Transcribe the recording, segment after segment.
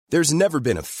There's never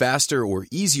been a faster or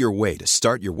easier way to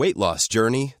start your weight loss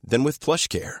journey than with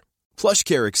PlushCare.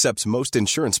 PlushCare accepts most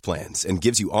insurance plans and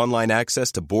gives you online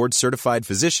access to board-certified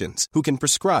physicians who can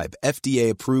prescribe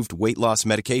FDA-approved weight loss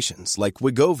medications like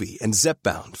Wegovy and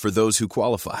Zepbound for those who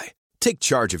qualify. Take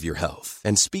charge of your health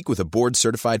and speak with a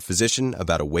board-certified physician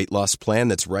about a weight loss plan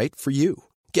that's right for you.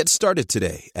 Get started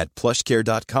today at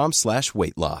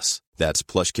plushcare.com/weight loss. That's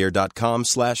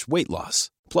plushcare.com/weight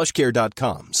loss.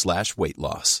 plushcare.com/weight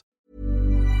loss.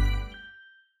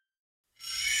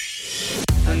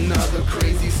 Another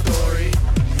crazy story,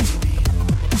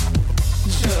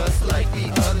 just like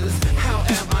the others. How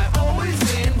am I always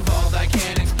involved? I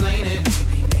can't explain it.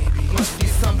 Must be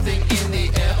something in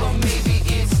the air, or maybe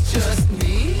it's just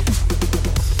me.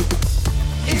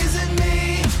 Is it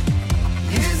me?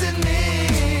 Is it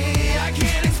me? I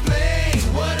can't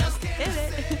explain. What else can I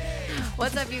say?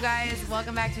 What's up, you guys?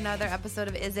 Welcome back to another episode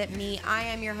of Is It Me? I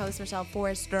am your host, Michelle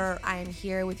Forrester. I am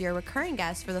here with your recurring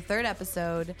guest for the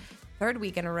third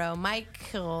week in a row,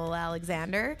 Michael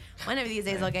Alexander. One of these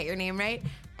days I'll get your name right.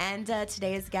 And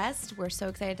today's guest, we're so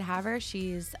excited to have her.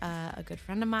 She's a good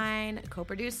friend of mine, a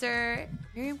co-producer,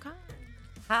 Mariam.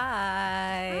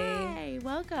 Hi,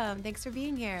 welcome. Thanks for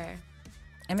being here.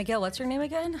 And Miguel, what's your name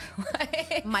again?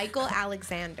 Michael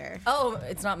Alexander. Oh,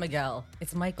 it's not Miguel.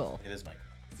 It's Michael. It is Michael.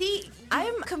 See,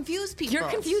 I'm confused people. You're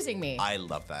confusing me. I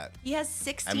love that. He has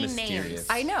 16 I'm mysterious. names.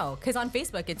 I know, because on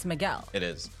Facebook it's Miguel. It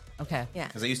is. Okay. Yeah.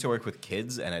 Because I used to work with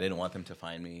kids and I didn't want them to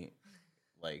find me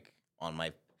like on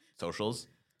my socials.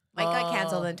 Mike got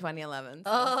canceled in 2011.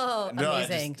 Oh, No,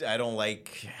 amazing. I don't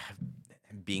like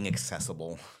being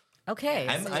accessible. Okay.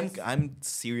 I'm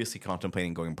seriously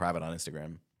contemplating going private on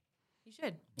Instagram. You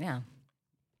should. Yeah.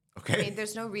 Okay. I mean,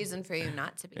 there's no reason for you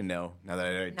not to be. No, now that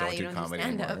I Now don't you do don't do comedy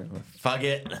stand-up. anymore. Fuck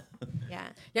it. Yeah.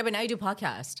 Yeah, but now you do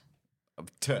podcast.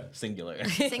 Singular.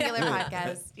 Singular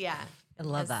podcast. Yeah. I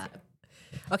love that.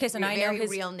 Okay, so now I know very his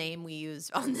real name we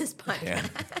use on this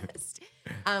podcast.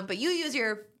 But you use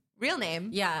your real name.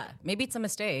 Yeah, maybe it's a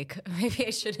mistake. Maybe I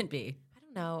shouldn't be. I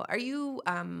don't know. Are you?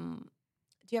 Do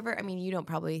you ever? I mean, you don't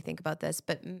probably think about this,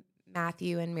 but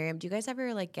Matthew and Mariam, do you guys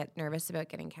ever like get nervous about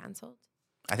getting canceled?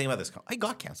 I think about this. I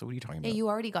got canceled. What are you talking Yeah, about? you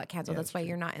already got canceled. Yeah, that's why true.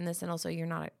 you're not in this, and also you're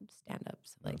not a stand-up.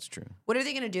 So, like, That's true. what are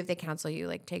they going to do if they cancel you?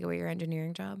 Like, take away your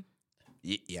engineering job?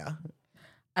 Yeah.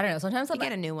 I don't know. Sometimes You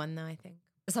get a new one, though. I think.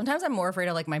 Sometimes I'm more afraid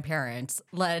of like my parents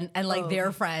and like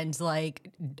their friends,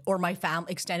 like, or my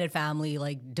extended family,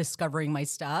 like discovering my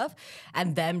stuff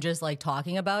and them just like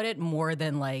talking about it more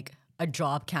than like a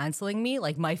job canceling me.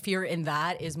 Like my fear in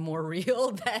that is more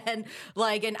real than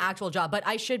like an actual job. But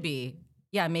I should be.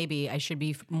 Yeah, maybe I should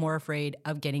be more afraid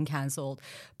of getting canceled.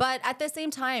 But at the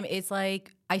same time, it's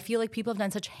like I feel like people have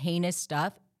done such heinous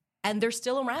stuff and they're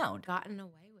still around. Gotten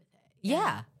away with it.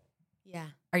 Yeah. Yeah.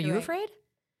 Are you You're right. afraid?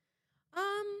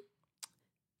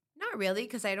 Not really,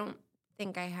 because I don't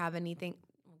think I have anything.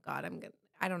 Oh God, I'm good.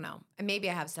 I don't know. And maybe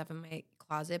I have stuff in my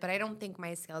closet, but I don't think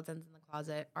my skeletons in the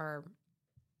closet are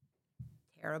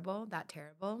terrible.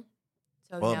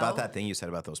 So Well, no. about that thing you said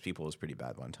about those people was pretty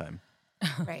bad one time.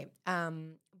 Right.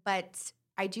 But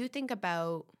I do think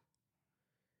about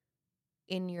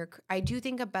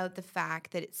the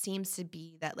fact that it seems to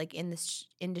be that like in this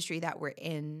industry that we're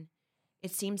in,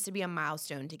 it seems to be a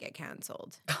milestone to get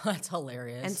canceled. That's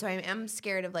hilarious. And so I am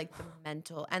scared of like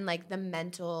the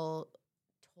mental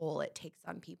toll it takes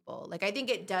on people. Like I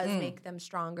think it does make them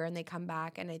stronger and they come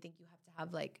back, and I think you have to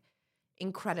have like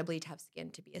incredibly tough skin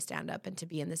to be a stand-up and to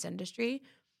be in this industry.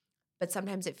 But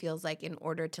sometimes it feels like in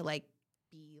order to like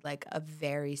be like a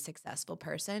very successful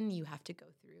person, you have to go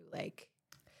through like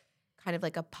kind of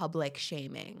like a public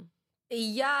shaming.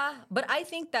 Yeah, but I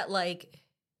think that like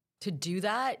to do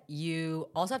that, you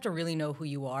also have to really know who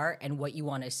you are and what you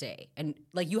want to say. And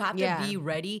like you have to be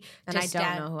ready And to I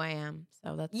stand. don't know who I am.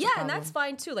 So that's the Yeah, and problem. that's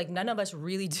fine too. Like none of us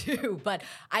really do, but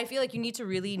I feel like you need to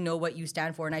really know what you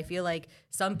stand for. And I feel like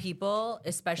some people,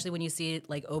 especially when you see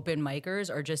like open micers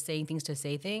or just saying things to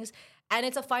say things, and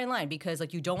it's a fine line because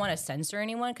like you don't want to censor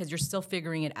anyone because you're still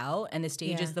figuring it out, and the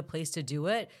stage is the place to do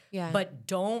it. Yeah. But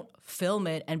don't film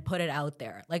it and put it out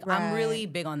there. Like I'm really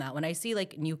big on that. When I see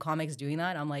like new comics doing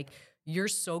that, I'm like, you're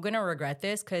so gonna regret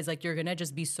this because like you're gonna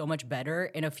just be so much better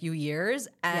in a few years.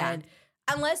 And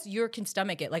unless you can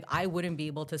stomach it, like I wouldn't be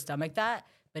able to stomach that.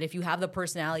 But if you have the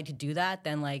personality to do that,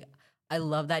 then like I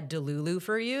love that delulu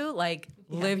for you. Like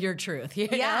live your truth. You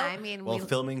know? I mean, Well,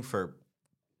 filming for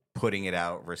putting it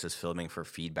out versus filming for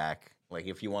feedback. Like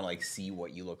if you want to like see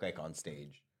what you look like on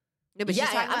stage, No, but she's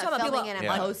talking I'm about filming people it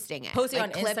and posting it. posting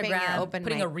like on clipping your Instagram, open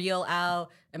putting mic. a reel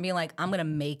out, and being like, "I'm gonna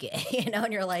make it,"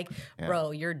 and you're like,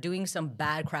 "Bro, you're doing some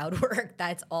bad crowd work.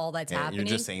 That's all that's happening." You're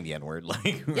just saying the N word,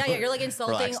 like You're like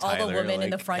insulting relax, all the Tyler, women in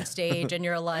the like- front stage, and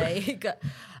you're like,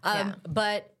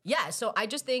 but yeah. So I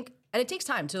just think, and it takes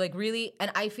time to like really, and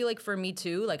I feel like for me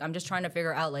too, like I'm just trying to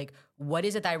figure out like what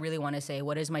is it that I really want to say,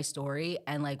 what is my story,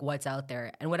 and like what's out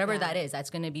there, and whatever that is, that's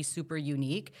going to be super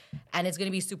unique, and it's going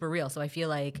to be super real. So I feel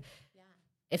like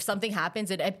if something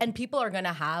happens, and people are going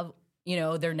to have, you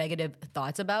know, their negative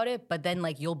thoughts about it, but then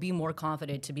like you'll be more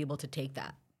confident to be able to take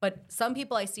that. But some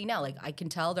people I see now, like I can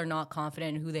tell they're not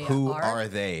confident in who they Who are. are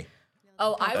they?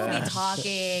 Oh, I will be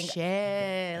talking.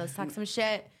 Shit. Let's talk some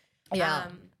shit. Yeah.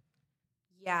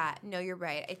 Yeah, no, you're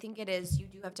right. I think it is. You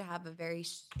do have to have a very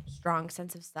strong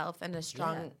sense of self and a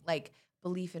strong like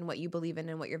belief in what you believe in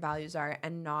and what your values are,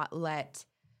 and not let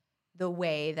the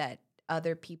way that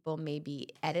other people maybe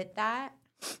edit that.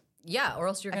 Yeah, or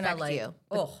else you're gonna affect like,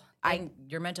 you.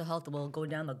 your mental health will go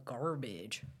down the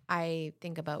garbage. I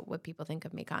think about what people think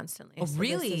of me constantly. Oh, so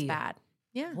really? This is bad.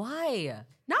 Yeah. Why?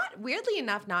 Not weirdly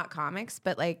enough, not comics,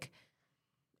 but like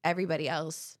everybody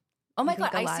else. Oh my I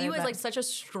think god, a I lot see you of as that- like such a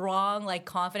strong, like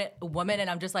confident woman, and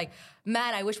I'm just like,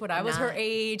 man, I wish when I was her Not.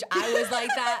 age, I was like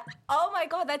that. Oh my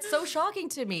god, that's so shocking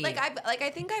to me. I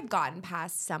think I've gotten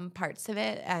past some parts of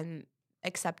it and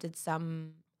accepted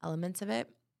some elements of it.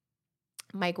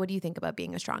 Mike, what do you think about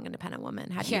being a strong, independent woman?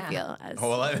 How do you feel? As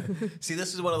Well, see,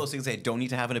 this is one of those things I don't need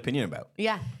to have an opinion about.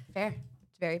 yeah, fair.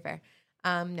 It's very fair.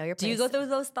 Know your place. do you go through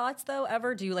those thoughts though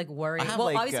ever? Do you like worry? I have, Well,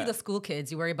 like, obviously the school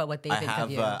kids, you worry about what they I think have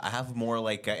of you. I have more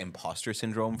like imposter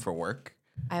syndrome for work,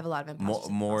 I have a lot of imposter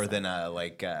syndrome more also. than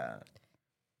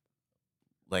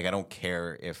like I don't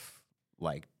care if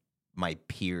like my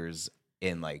peers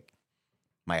in like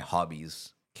my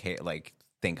hobbies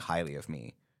think highly of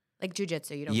me. like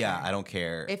jujitsu. You don't. Yeah, care. I don't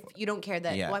care. If you don't care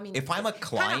that, Yeah. well, I mean, If I'm a it's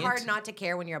kind client- of hard not to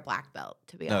care when you're a black belt.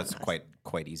 To be No, honest, it's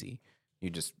quite easy.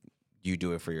 You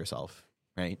do it for yourself,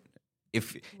 right?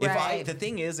 If Right. the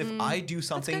thing is, if I do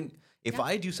something,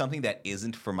 I do something that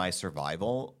isn't for my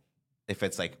survival, if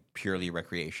it's like purely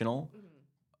recreational,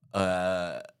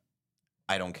 I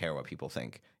don't care what people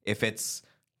think. If it's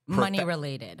Money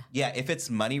related. yeah, if it's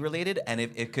money related, and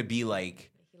if it could be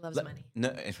like he loves money.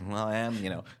 no, well, I am,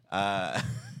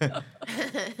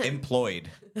 employed.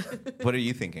 What are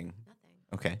you thinking?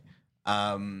 Nothing. Okay.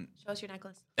 Show us your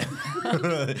necklace.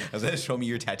 I was gonna show me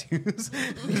your tattoos.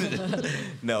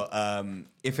 No,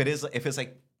 if it's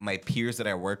like my peers that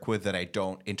I work with that I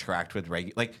don't interact with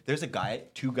like there's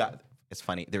two guys. It's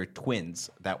funny. They're twins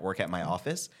that work at my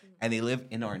office, and they live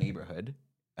in our neighborhood.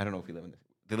 I don't know if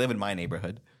they live in my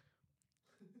neighborhood.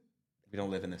 We don't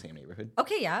live in the same neighborhood.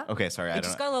 Okay, yeah. Okay, sorry. It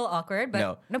just got a little awkward,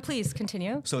 but no, please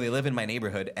continue. So they live in my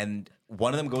neighborhood, and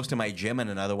one of them goes to my gym, and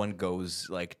another one goes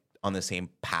like on the same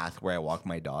path where I walk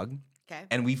my dog. Okay.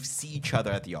 And we see each other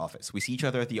at the office. We see each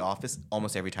other at the office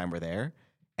almost every time we're there,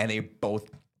 and they both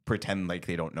pretend like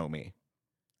they don't know me.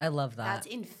 I love that. That's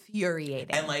infuriating.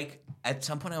 And like at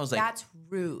some point, I was like, That's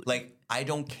rude. like I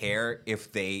don't care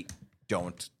if they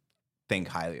don't think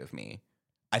highly of me.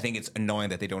 I think it's annoying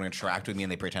that they don't interact with me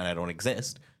and they pretend I don't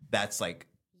exist. That's like,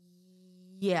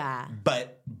 yeah.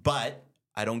 but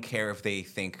I don't care if they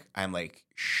think I'm like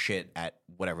shit at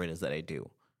whatever it is that I do.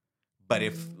 But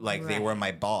if like they were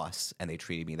my boss and they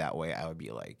treated me that way, I would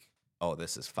be like, oh,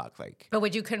 this is fuck. Like, But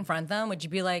would you confront them? Would you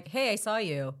be like, hey, I saw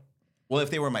you? well, if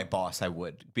they were my boss, I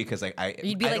would, because like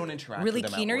You'd be I like don't interact really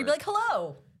with them keen, at or you'd be work. like,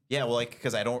 hello. Yeah, well, like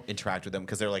because I don't interact with them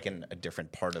because they're like in a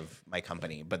different part of my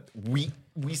company, but we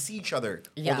see each other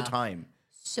all Yeah. the time.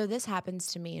 So this happens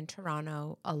to me in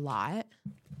Toronto a lot.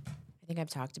 I think I've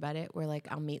talked about it where like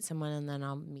I'll meet someone and then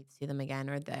I'll see them again,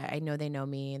 or I know they know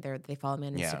me. They follow me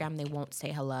on Yeah. Instagram. They won't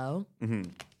say hello, and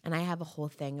I have a whole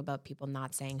thing about people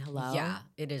not saying hello. Yeah,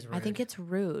 it is rude. I think it's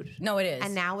rude. No, it is.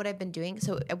 And now what I've been doing,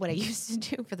 so what I used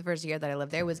to do for the first year that I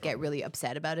lived there was get really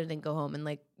upset about it and go home and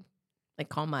like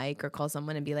call Mike or call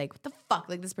someone and be like, what the fuck?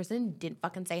 Like this person didn't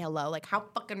fucking say hello. Like how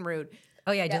fucking rude.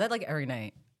 Oh, yeah, I do that like every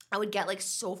night. I would get like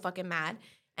so fucking mad.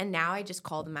 And now I just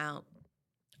call them out.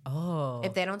 Oh.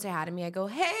 If they don't say hi to me, I go,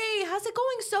 hey, how's it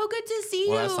going? So good to see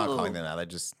you. Well, that's not calling them out. I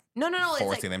just No. It's forcing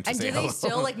like, them to and say do they hello.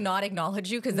 still like not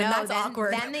acknowledge you? Because then no, that's then,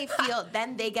 awkward. Then they feel,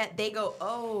 then they go,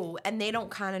 oh, and they don't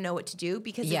kind of know what to do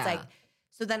because Yeah. it's like,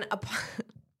 so then,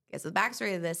 okay, so the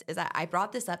backstory of this is that I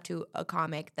brought this up to a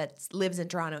comic that lives in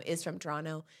Toronto, is from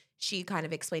Toronto. She kind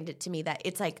of explained it to me that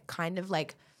it's like kind of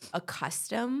like a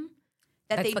custom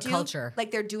that That's they the do, culture. like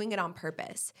they're doing it on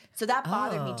purpose. So that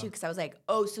bothered me too, because I was like,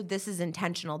 oh, so this is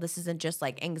intentional. This isn't just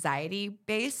like anxiety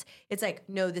based. It's like,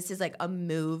 no, this is like a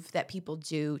move that people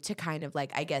do to kind of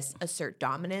like, I guess, assert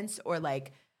dominance or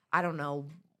like, I don't know,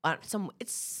 I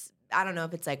don't know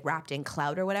if it's like wrapped in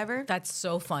clout or whatever. That's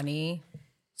so funny.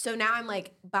 So now I'm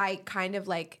like, by kind of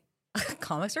like,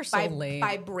 Comics are so lame.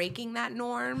 by breaking that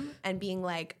norm and being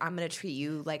like, I'm gonna treat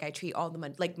you like I treat all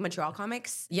the like Montreal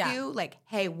comics do, like,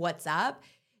 hey, what's up?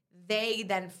 They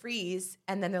then freeze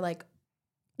and then they're like,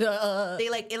 they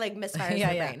like it like misfires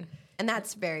their brain, and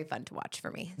that's very fun to watch for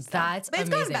me. So. That's but it's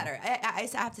amazing. gotten better. I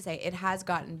have to say it has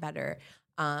gotten better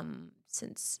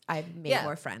since I've made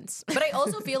more friends. But I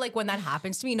also feel like when that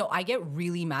happens to me, I get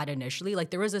really mad initially. Like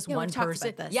there was this one we've talked person.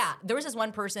 about this. Yeah, there was this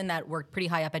one person that worked pretty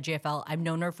high up at JFL. I've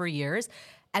known her for years.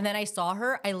 And then I saw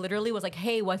her. I literally was like,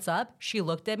 hey, what's up? She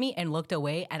looked at me and looked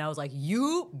away. And I was like,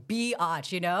 you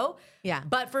biatch, Yeah.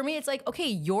 But for me, it's like, okay,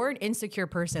 you're an insecure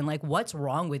person. Like, what's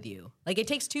wrong with you? Like, it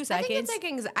takes 2 seconds. I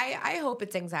think it's like I hope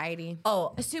it's anxiety.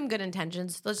 Oh. Assume good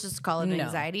intentions. Let's just call it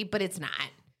anxiety, but it's not.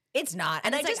 It's not.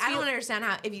 And I it's just I don't understand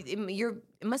how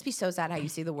it must be so sad how you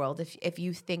see the world if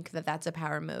you think that that's a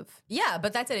power move. Yeah,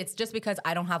 but that's it. It's just because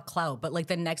I don't have clout. But like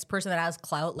the next person that has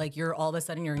clout, like you're all of a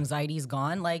sudden your anxiety is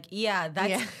gone. Like, yeah,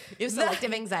 that's You have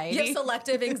selective anxiety. You have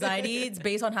selective anxiety. It's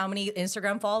based on how many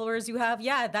Instagram followers you have.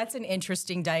 Yeah, that's an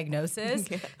interesting diagnosis.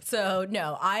 So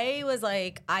no, I was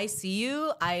like, I see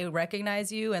you, I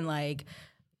recognize you, and like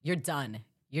you're done.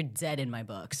 You're dead in my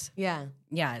books. Yeah.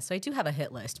 Yeah, so I do have a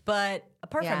hit list. But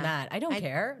apart from that, I don't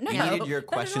care. No, You needed your not at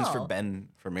questions for all. Ben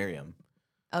for Miriam.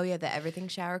 Oh yeah, the everything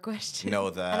shower question. No,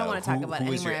 I don't want to talk about who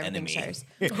any is more your everything enemy? showers.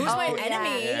 Who's my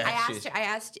enemy? Yeah, I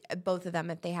asked both of them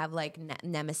if they have like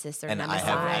nemesis or And nemesis.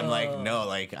 I'm like, no,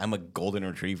 like I'm a golden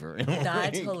retriever.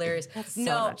 That's hilarious. That's so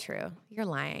not true. You're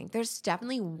lying. There's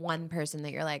definitely one person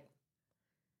that you're like,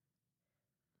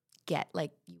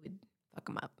 you would fuck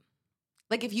them up.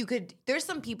 Like if you could, there's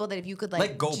some people that if you could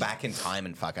like go back in time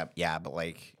and fuck up. Yeah, but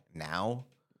like now.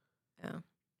 Oh.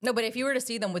 No, but if you were to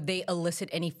see them, would they elicit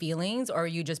any feelings, or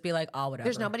you just be like, oh, whatever?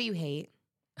 There's nobody you hate.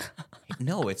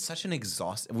 No, it's such an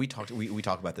exhausting. We talk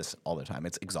about this all the time.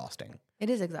 It's exhausting. It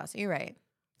is exhausting. You're right.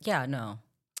 Yeah, no.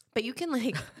 But you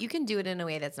can do it in a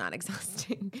way that's not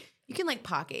exhausting. You can like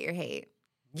pocket your hate.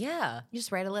 Yeah. You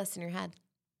just write a list in your head.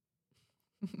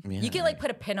 Yeah. You can like put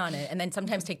a pin on it and then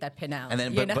sometimes take that pin out. And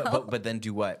then, you know? but then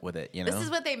do what with it? You know, This is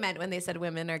what they meant when they said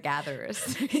women are gatherers.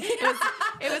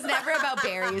 it was never about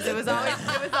berries. It was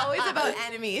always about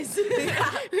enemies.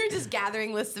 We were just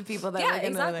gathering lists of people that yeah, were gonna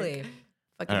exactly. like,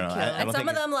 fucking I don't know. kill. I And don't some think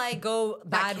of them like go Not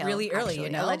bad kill, really early, actually. you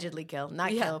know? Allegedly kill.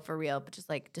 Not Yeah. kill for real, but just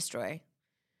like destroy.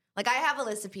 Like I have a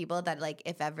list of people that like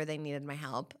if ever they needed my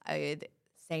help, I would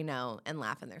say no and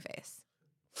laugh in their face.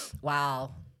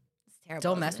 Wow. It's terrible.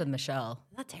 Don't isn't mess it? with Michelle.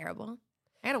 Not terrible.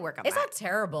 I gotta work on It's that. not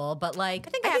terrible, but like I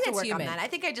think I have to it's work human. on that. I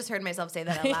think I just heard myself say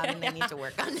that out loud and I need to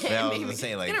work on it. Yeah, I was Maybe. gonna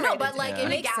say, like- I'm gonna No, write but, it like, down. it I'm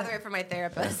gonna makes gather sense. it for my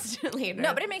therapist later.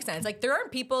 No, but it makes sense. Like there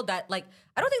aren't people that like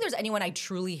I don't think there's anyone I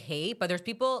truly hate, but there's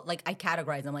people like I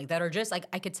categorize them like that are just like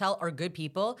I could tell are good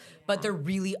people, but they're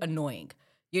really annoying.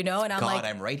 You know, and I'm God, like,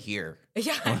 I'm right here.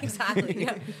 yeah, exactly.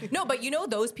 Yeah. No, but you know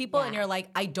those people, and you're like,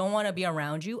 I don't want to be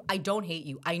around you. I don't hate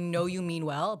you. I know you mean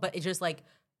well, but it's just like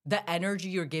the energy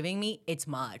you're giving me. It's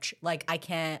much. Like I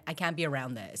can't be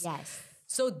around this. Yes.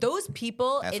 So those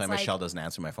people, That's it's why like, Michelle doesn't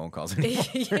answer my phone calls anymore.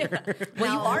 yeah.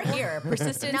 Well, you No. are here.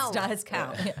 Persistence No. does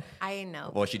count. Yeah. I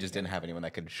know. Well, she just didn't have anyone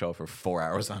that could show for 4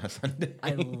 hours on a Sunday.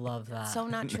 I love that. So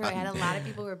not true. I had a lot of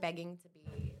people who were begging to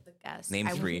be the guest. Name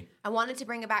 3. I wanted to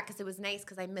bring it back because it was nice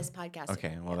because I miss podcasting.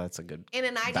 Okay, well that's a good. In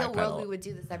an ideal world, backpedal. we would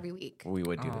do this every week. We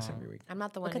would do this every week. I'm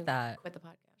not the one Look who at that. quit the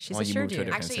podcast. She's Well, you assured moved to a you.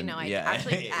 different Actually, no, I Yeah.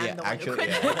 actually am Yeah, the one who quit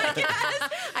yeah. the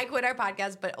podcast. I quit our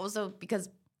podcast, but also because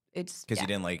it's Because you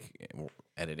didn't like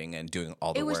editing and doing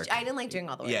all the It was. work. I didn't like doing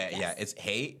all the work. yeah, yes. yeah. It's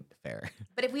fair.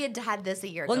 But if we had had this a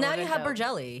year Well, ago, now it you would've have been dope.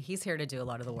 Bergelli. He's here to do a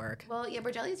lot of the work. Well, yeah,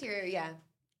 Bergelli's here. Yeah.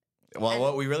 Well, And-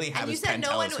 what we really and have you is said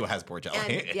no one Pentelis who would- has Borgelli.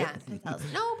 And, yeah.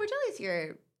 Pentelis. No, Bergelli's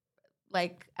here,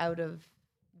 like out of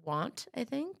want. I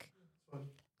think.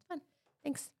 It's fun.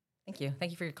 Thanks. Thank you.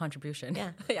 Thank you for your contribution.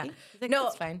 Yeah. yeah. See? He's like, No,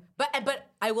 it's fine. But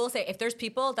I will say, if there's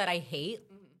people that I hate,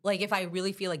 like if I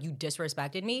really feel like you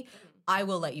disrespected me, I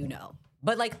will let you know.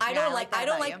 But like I Yeah, don't I like that I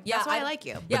don't about like you. yeah That's why I I like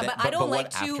you. Yeah, But but, then- I don't but like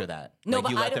what to. after that? No, Like,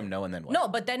 but you I let don't- them know and then what? No,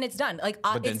 but then it's done. Like,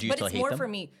 But then do you but still it's hate more them? for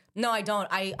me. No, I don't.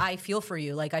 I feel for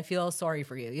you. Like I feel sorry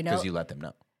for you. You know. Because you let them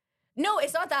know. No,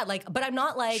 it's not that. Like, but I'm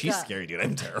not like. She's scary, dude.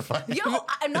 I'm terrified. Yo,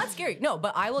 I'm not scary. No,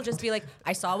 but I will just be like,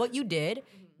 I saw what you did.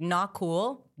 Not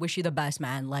cool. Wish you the best,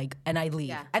 man. Like, and I leave.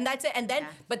 Yeah. And that's it. And then,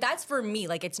 but that's for me.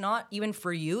 Like, it's not even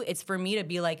for you. It's for me to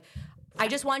be like, I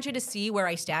just want you to see where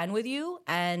I stand with you,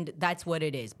 and that's what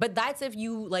it is. But that's if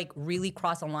you like really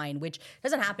cross a line, which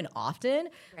doesn't happen often.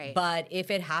 Right. But if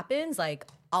it happens, like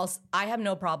I have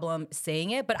no problem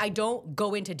saying it, but I don't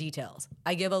go into details.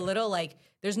 I give a little like,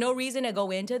 there's no reason to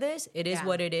go into this. It is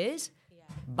what it is.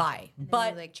 Bye.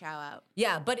 But like chow out.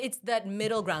 Yeah, but it's that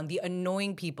middle ground, the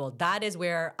annoying people. That is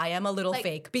where I am a little Like,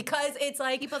 fake because it's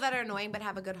like People that are annoying but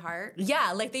have a good heart.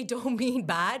 yeah, like they don't mean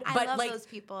bad, I but love like those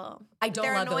people. I don't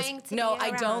They're love annoying those. to No, be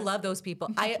I don't around. love those people.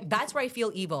 That's where I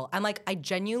feel evil. I'm like, I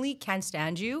genuinely can't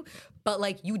stand you, but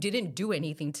like you didn't do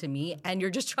anything to me, and you're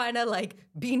just trying to like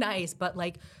be nice, but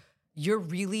like you're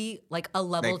really like a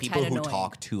level Like 10 people who annoying.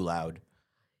 talk too loud.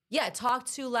 Yeah, talk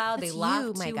too loud. That's they laugh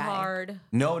you, my too guy. hard.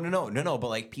 No. But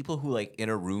like people who like in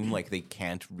a room, like they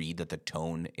can't read that the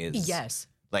tone is. Yes.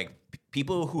 Like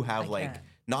people who have like can't.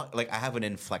 not like I have an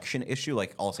inflection issue.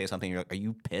 Like I'll say something, you're like, "Are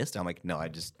you pissed?" I'm like, "No, I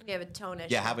just." You have a tone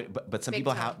issue. Yeah, have it. But some Big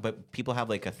people tone. have. But people have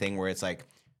like a thing where it's like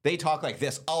they talk like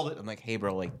this all. I'm like, "Hey,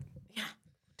 bro, like,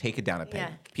 take it down a peg." Yeah.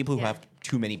 People who Yeah. have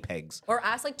too many pegs. Or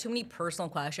ask like too many personal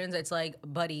questions. It's like,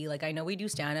 buddy, like I know we do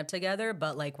stand up together,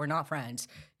 but like we're not friends.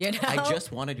 You know? I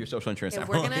just wanted your social insurance. Okay,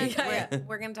 number. we're gonna Yeah.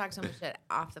 we're gonna talk so much shit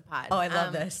off the pod. Oh, I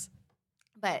love this.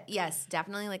 But yes,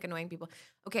 definitely like annoying people.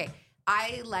 Okay,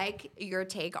 I like your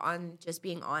take on just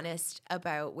being honest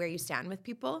about where you stand with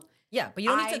people. Yeah, but you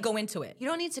don't need I- to go into it. You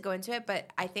don't need to go into it, but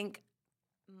I think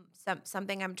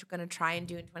something I'm going to try and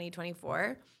do in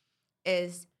 2024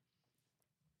 is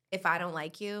if I don't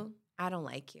like you, I don't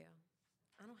like you.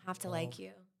 I don't have to like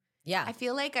you. Yeah. I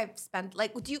feel like I've spent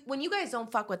like when you guys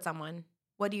don't fuck with someone,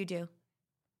 what do you do?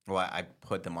 Well, I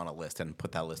put them on a list and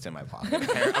put that list in my pocket.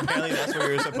 Apparently, that's what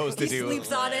you're supposed to he do.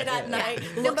 sleeps on it at night,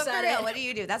 No, looks but for at real, it. what do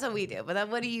you do? That's what we do. But then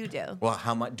what do you do? Well,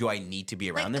 how much do I need to be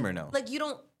around them or no? Like you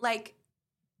don't like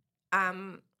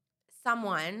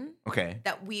someone Okay.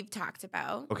 that we've talked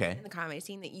about Okay. in the comedy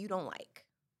scene that you don't like.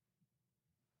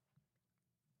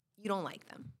 You don't like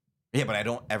them. Yeah, but I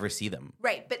don't ever see them.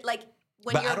 Right. But like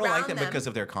when But you're I don't around like them because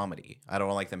of their comedy. I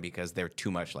don't like them because they're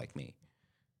too much like me.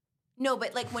 No,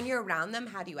 but like when you're around them,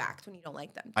 how do you act when you don't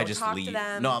like them? I Don't just talk leave. to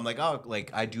them. No, I'm like, oh,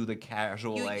 like I do the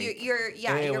casual, you're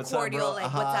hey, you're what's up, cordial, bro? like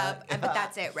what's Uh-huh. up, but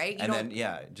that's it, right? You and don't. then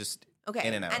yeah, just Okay.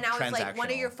 in and out. And now it's like one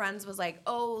of transactional. your friends was like,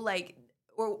 oh, like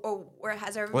or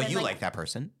has there ever Well, been you like that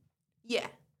person, Yeah.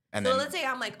 and So then let's say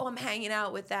I'm like, oh, I'm hanging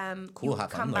out with them. Cool, You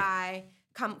have fun, come like- by.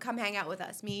 Come hang out with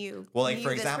us. Me, you. well, like me, for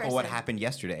you, this example, what person. happened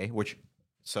yesterday, which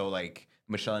so like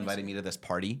Michelle invited me to this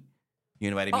party. You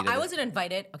invited me. Oh, to I this- wasn't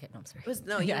invited. Okay, no, I'm sorry. It was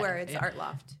no, you Yeah, were. It's yeah. Art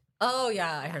Loft. Oh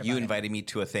yeah, I heard You about it. invited me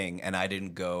to a thing, and I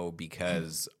didn't go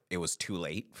because it was too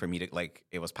late for me to like.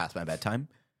 It was past my bedtime.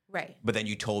 Right. But then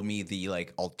you told me the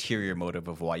like ulterior motive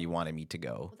of why you wanted me to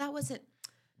go. Well, that wasn't.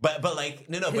 But like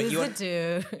no, but Who's you.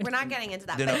 the dude? We're not getting into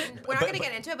that. No, no, but we're not but- going to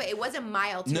get into it. But it wasn't my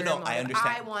ulterior No, motive. I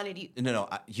understand. I wanted you. No,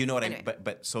 you know what I Anyway. mean.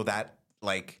 But so that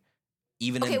like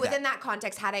even Okay, in within that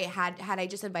context, had I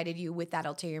just invited you with that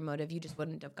ulterior motive, you just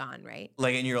wouldn't have gone, right?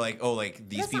 like, and you're like, oh, like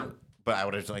these That's people. not- But I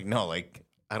would have like, no, like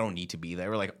I don't need to be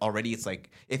there. Like already, it's like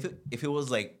if it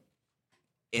was like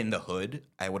in the hood,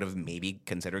 I would have maybe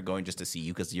considered going just to see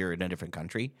you because you're in a different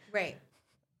country Right.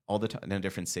 all the time in a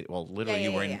different city. Well, literally, Yeah,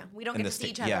 you were yeah, in. yeah. We don't in get the to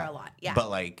see sta- each other a lot. Yeah. But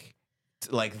like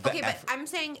the Okay, but effort- I'm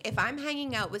saying if I'm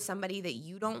hanging out with somebody that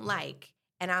you don't like,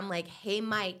 and I'm like, "Hey,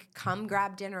 Mike, come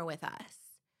grab dinner with us,"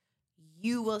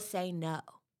 you will say no,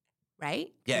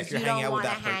 right? Yeah, if 'Cause you're you hanging don't out with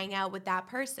want to that per- hang out with that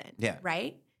person. Yeah.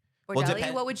 right. Or Well, Deli,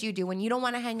 depend- what would you do when you don't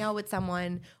want to hang out with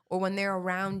someone, or when they're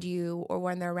around you, or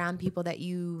when they're around people that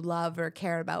you love or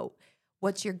care about?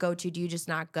 What's your go-to? Do you just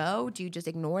not go? Do you just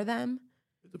ignore them?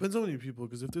 It depends on how many people.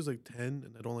 Because if there's like 10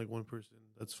 and I don't like one person,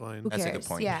 that's fine. Who That's a good cares?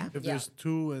 point. Yeah. If Yeah. there's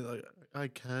two and like I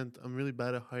can't, I'm really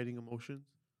bad at hiding emotions.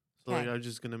 So like Okay. I'm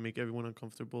just gonna make everyone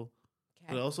uncomfortable.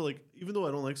 Okay. But also like even though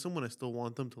I don't like someone, I still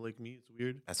want them to like me. It's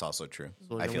weird. that's also true.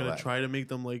 So like, I I'm feel gonna that. try to make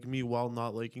them like me while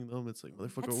not liking them. It's like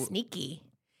motherfucker. That's sneaky.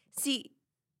 See,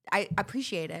 I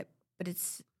appreciate it, but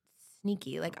it's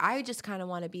sneaky. Like I just kind of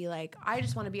want to be like, I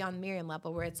just want to be on Mariam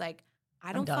level where it's like,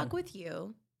 I don't done. fuck with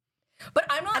you. But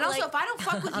I'm not. And also, like, if I don't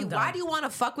fuck with I'm you, done. why do you want to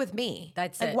fuck with me?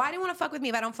 That's like, it. why do you want to fuck with me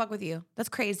if I don't fuck with you? That's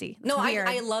crazy. That's No, weird.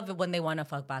 I love it when they want to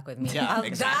fuck back with me. Yeah,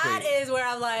 exactly. That is where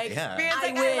I'm like, Yeah. Mariam's I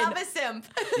like, win. I love a simp.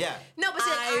 Yeah. No, but see,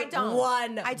 like, I don't.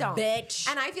 won, I don't. bitch.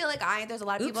 And I feel like there's a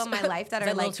lot of people Oops. in my life that Is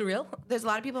are that a like, little too real? there's a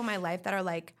lot of people in my life that are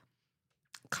like,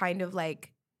 kind of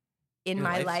like in Your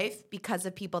my life? life because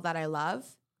of people that I love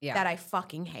Yeah. that I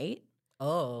fucking hate.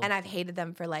 Oh. And I've hated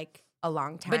them for like a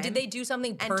long time. But did they do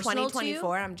something And personal to you?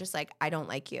 2024, I'm just like, I don't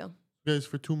like you. Guys,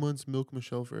 for 2 months, milk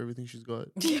Michelle for everything she's got.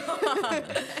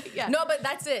 Yeah. No, but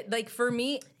that's it. Like for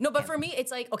me, for me, it's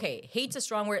like, okay, hate's a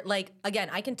strong word. Like, again,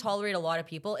 I can tolerate a lot of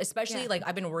people, especially like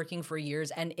I've been working for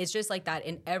years, and it's just like that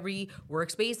in every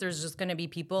workspace. There's just gonna be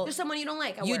people There's someone you don't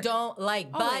like. At you work. don't like,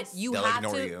 Always. but you They'll have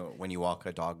ignore to. you when you walk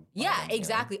a dog. by Yeah, them, you know?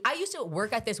 exactly. I used to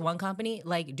work at this one company.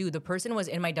 Like, dude, the person was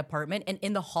in my department, and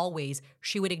in the hallways,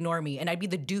 she would ignore me, and I'd be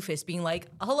the doofus being like,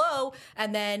 "Hello,"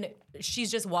 and then she's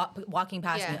just walking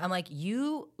past me. Yeah. I'm like,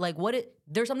 "You like what?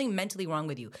 There's something mentally wrong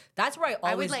with you." That's where I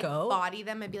I always would like go. body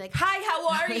them and be like, "Hi, how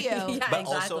are you?" Yeah, But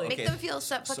exactly. also, Make okay, them feel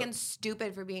so fucking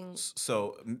stupid for being.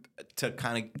 So to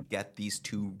kind of get these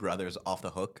two brothers off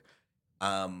the hook,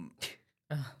 a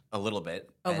little bit.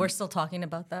 Oh, and- we're still talking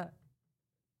about that.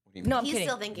 what do you mean? No, I'm He's kidding.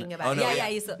 still thinking about Oh it. no, Yeah,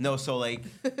 he's no. So like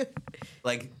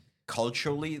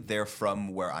culturally, they're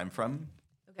from where I'm from,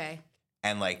 Okay.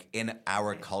 and like in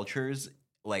our cultures,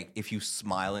 like if you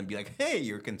smile and be like, "Hey,"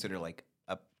 you're considered like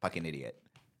a fucking idiot.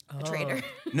 A traitor.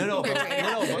 No,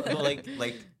 but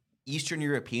like Eastern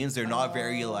Europeans, they're not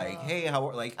very like, "Hey, how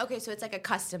are-" like." Okay, so it's like a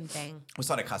custom thing. It's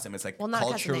not a custom. It's like Well, not a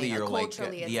custom culturally, thing, you're like,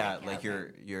 culturally it's yeah, like, like yeah,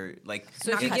 you're like.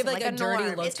 So if Not you give custom, like like a a dirty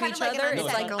norm. look It's to kind each of like an other, it's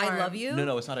unsaid like I norm. love you.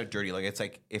 No, it's not a dirty look. It's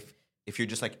like if you're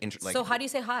just like like. So how do you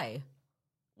say hi?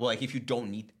 Well, like if you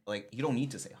don't need you don't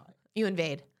need to say hi. You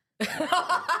invade.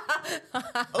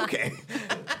 Okay.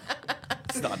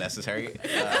 It's not necessary.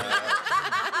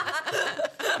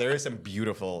 There is some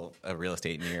beautiful real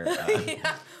estate near.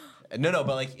 No,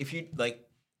 but like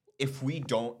if we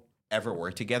don't ever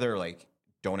work together, like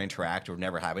don't interact or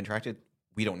never have interacted,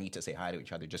 we don't need to say hi to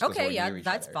each other just because Okay, we're yeah, near each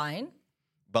that's other. fine.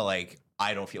 But like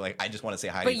I don't feel like I just want to say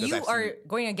hi But to you you because I've are seen-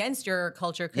 going against your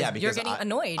culture yeah, because you're because getting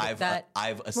annoyed I've that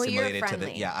assimilated to the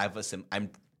friendly. I'm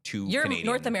too you're Canadian.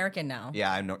 North American now.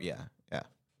 Yeah, yeah,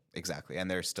 exactly. And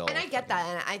they're still And I get that,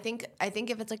 and I think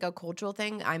if it's like a cultural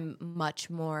thing, I'm much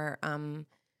more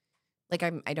like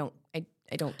I don't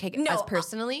take it No, as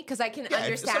personally because I can yeah,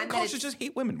 understand some that cultures it's, just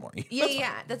hate women more.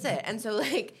 yeah, that's it. And so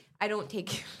like I don't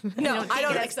take No, I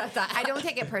don't take it as- accept that. I don't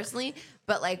take it personally,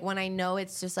 but like when I know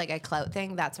it's just like a clout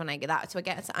thing, that's when I get that. So it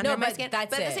gets under my but skin. that's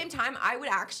but at it. the same time, I would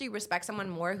actually respect someone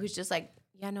more who's just like,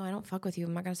 yeah, no, I don't fuck with you.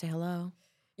 I'm not gonna say hello.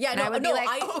 Yeah, And no, I would no, be like,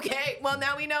 I, okay, well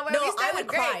now we know where no, we I stand. would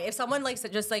Great. cry if someone like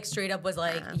just like straight up was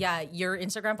like, yeah, your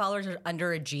Instagram followers are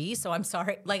under a G, so I'm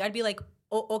sorry. Like I'd be like,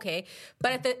 oh, okay,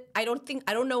 but I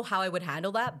don't know how I would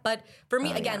handle that. But for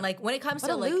me, again, like when it comes What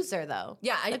to a like, loser though.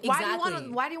 Yeah, like, exactly.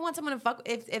 Why do you want someone to fuck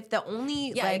if the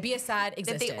only yeah, like, it'd be a sad if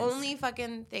existence. the only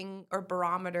fucking thing or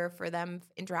barometer for them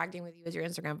interacting with you is your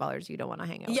Instagram followers, you don't want to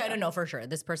hang out. Yeah, with no, them. no, for sure.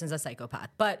 This person's a psychopath.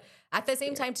 But at the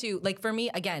same time, too, like for me,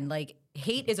 again, like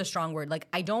hate is a strong word. Like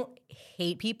I don't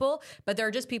hate people, but there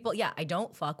are just people, yeah, I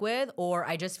don't fuck with, or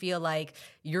I just feel like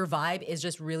your vibe is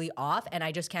just really off and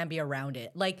I just can't be around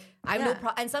it. Like I have no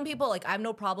and some people, like I have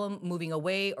no problem moving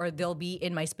away or they'll be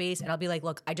in my space and I'll be like,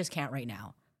 look, I just can't right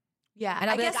now. Yeah, And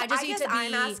I'll I be guess like, I just need to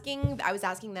I was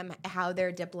asking them how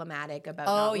they're diplomatic about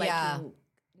Oh, not yeah. liking,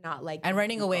 not liking And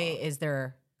running people, away is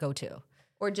their go-to.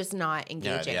 or just not Yeah,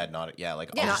 engaging, like Yeah.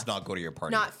 I'll just not go to your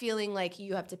party. not feeling like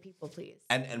you have to people please.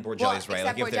 and Borgelli's right.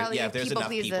 Like if Except there's people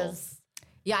enough people. pleases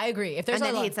Yeah, I agree. If there's and a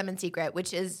then lot- hates them in secret,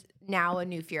 which is now a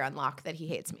new fear unlock that he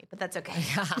hates me, but that's okay.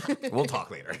 We'll talk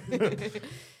later.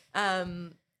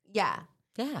 Yeah,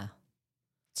 yeah,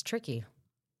 it's tricky.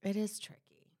 it is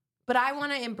tricky, but I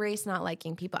want to embrace not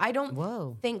liking people. I don't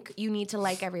Whoa. think you need to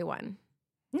like everyone.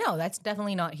 No, that's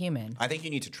definitely not human. I think you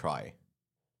need to try.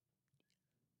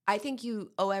 I think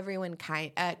you owe everyone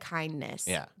kindness.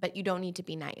 Yeah. but you don't need to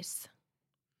be nice.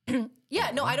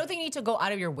 Yeah, no, I don't think you need to go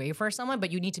out of your way for someone,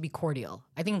 but you need to be cordial.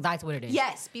 I think that's what it is.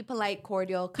 Yes, be polite,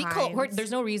 cordial, Be kind.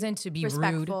 there's no reason to be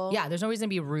Respectful. rude. Yeah, there's no reason to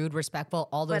be rude, respectful,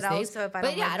 all those But things. also, if I but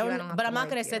don't yeah, like you, I don't have but to I'm not like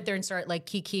gonna you. sit there and start like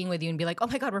kikiing with you and be like, oh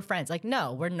my god, we're friends. Like,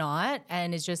 no, we're not.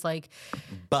 And it's just like,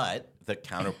 But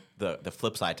the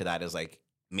flip side to that is like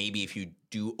maybe if you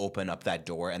do open up that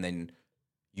door and then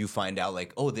you find out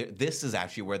like, oh, this is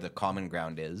actually where the common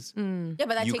ground is. Mm. yeah,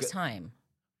 but that You takes could- time.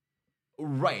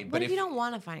 Right. What But if you don't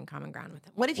want to find common ground with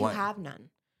them? What if you What? have none?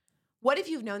 What if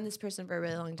you've known this person for a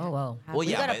really long time? Oh, wow. Have well,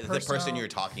 you? yeah, got a but the person personal- you're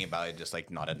talking about is just like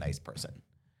not a nice person.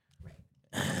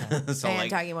 I so am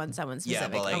like, talking about someone Yeah,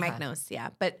 specific. but, like- or Mike knows, yeah.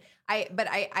 But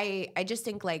I just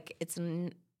think like it's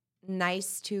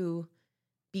nice to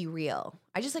be real.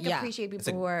 I just like Yeah. appreciate it's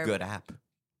a people who are good app.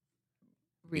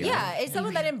 real. Yeah, it's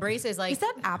someone that embraces like Is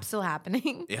that app still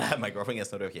happening? Yeah, my girlfriend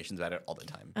gets notifications about it all the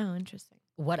time. Oh, interesting.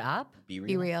 what up? Be real.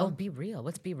 Be real. Oh, be real.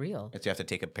 What's be real? It's you have to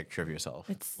take a picture of yourself,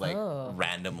 It's- like Oh.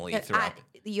 randomly But throughout.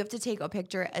 you have to take a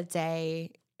picture a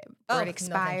day Oh, or no, it thank you.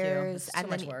 expires, It's too and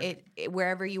much then work. it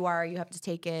wherever you are, you have to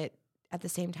take it at the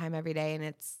same time every day, and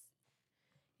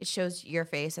it shows your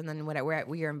face and then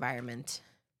where your environment.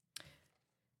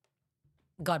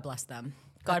 God bless them.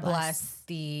 God bless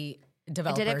the I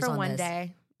developers. did it for on one this.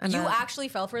 day. And You then actually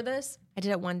fell for this? I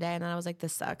did it one day and then I was like,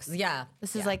 this sucks. Yeah.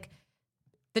 This is Yeah. like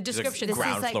The She's like description. This is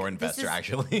ground like- floor this investor, is-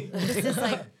 actually.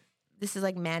 this is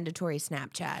like mandatory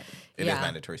Snapchat. It is Yeah.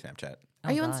 mandatory Snapchat.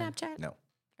 Are you on God. Snapchat? No.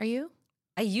 Are you?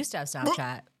 I used to have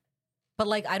Snapchat, but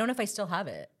like I don't know if I still have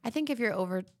it. I think if you're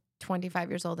over 25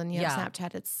 years old and you have Yeah.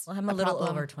 Snapchat, it's Well, I'm a little problem.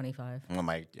 over 25. Well,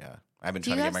 I've been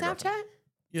Do trying you to have get my girlfriend. Snapchat?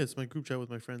 Yeah, it's my group chat with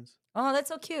my friends. Oh, that's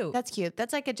so cute. That's cute.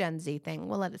 That's like a Gen Z thing.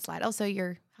 We'll let it slide. Also,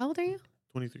 how old are you?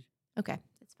 23. Okay,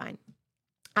 it's fine.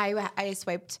 I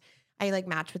swiped. I like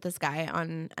matched with this guy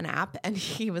on an app, and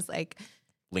he was like,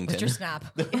 LinkedIn. What's your Snap?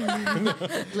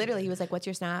 literally, he was like, "What's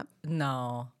your Snap?"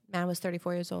 No. Man was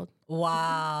 34 years old.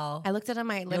 Wow. I looked at him.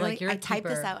 I literally, you're a I typed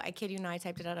this keeper. out. I kid you not. I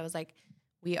typed it out. I was like,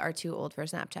 "We are too old for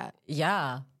Snapchat,"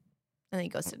 Yeah. and then he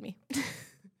ghosted me.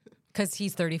 Because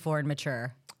he's 34 and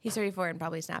mature. He's 34 and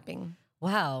probably snapping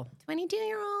Wow.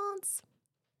 22-year-olds.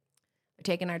 They're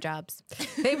taking our jobs.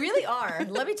 They really are.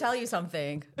 Let me tell you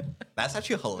something. That's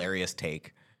actually a hilarious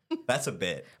take. That's a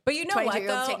bit. But you know what,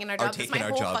 22-year-olds though? taking our Are jobs. It's taking my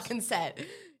our whole jobs. fucking set.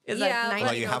 Is Yeah, like well,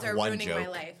 19 you have are one ruining joke. my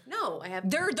life. No, I have.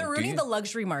 They're ruining you? the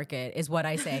luxury market, is what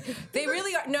I say. They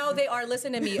really are. No, they are.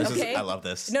 Listen to me, okay? I love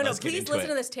this. No, Let's get please into listen it.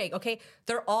 to this take, okay?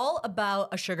 They're all about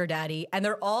a sugar daddy, and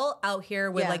they're all out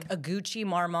here with Yeah. like a Gucci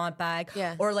Marmont bag,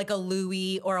 Yeah. or like a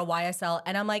Louis or a YSL.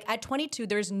 And I'm like, at 22,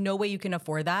 there's no way you can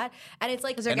afford that. And it's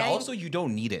like, they're And getting- also, you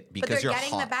don't need it but because they're you're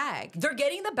getting hot. the bag. they're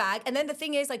getting the bag. And then the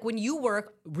thing is, like, when you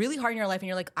work really hard in your life and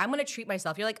you're like, I'm gonna treat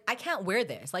myself, you're like, I can't wear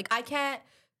this. Like, I can't.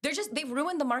 They've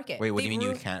ruined the market. Wait, what do They've you mean you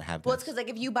ruined- can't have this? Well, it's because like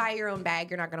if you buy your own bag,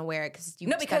 you're not gonna wear it because you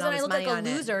No, spent because all then I this look like money a on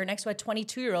it. loser next to a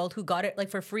 22-year-old who got it like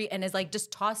for free and is like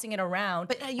just tossing it around.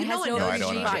 But you and know has it no knows I you don't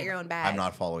bought understand. your own bag. I'm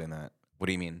not following that. What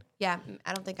do you mean? Yeah,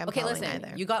 I don't think I'm. Okay, following listen,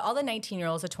 either. you got all the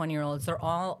 19-year-olds, the 20-year-olds. They're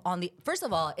all on the. First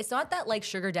of all, it's not that like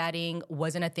sugar daddying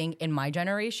wasn't a thing in my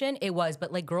generation. It was,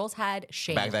 but like girls had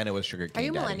shame. Back then, it was sugar Are cane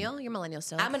you daddy. millennial? You're millennial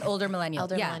still. I'm an older millennial.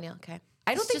 elder yeah. millennial. Okay.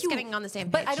 I don't think Just you getting on the same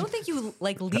But page. I don't think you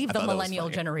like leave the thought that was millennial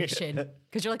funny. generation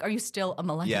because you're like, are you still a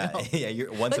millennial? Yeah, yeah.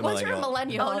 You're once Like a once millennial. you're a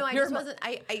millennial, Oh no, I you're just a- wasn't.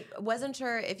 I wasn't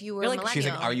sure if you were You're a like- millennial.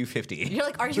 She's like, "Are you 50?" You're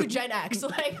like, are you Gen X?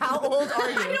 Like, how old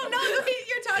are you? I don't know.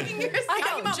 You're talking. You're I know,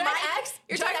 talking about Gen my X,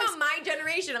 You're Gen talking X. about my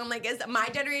generation. I'm like, is my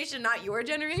generation not your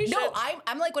generation? No,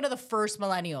 I'm like one of the first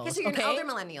millennials. Okay, so you're an okay? elder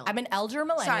millennial. I'm an elder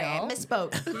millennial. Sorry, I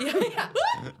misspoke. Yeah.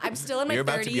 I'm still in my 30s. You're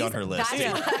about to be on her list.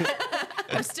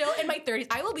 I'm still in my 30s.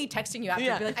 I will be texting you after.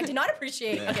 Yeah. Be like, I did not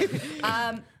appreciate.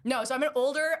 Okay. No, so I'm an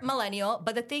older millennial.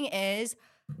 But the thing is,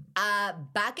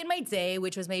 back in my day,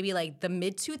 which was maybe like the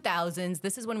mid 2000s,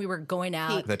 this is when we were going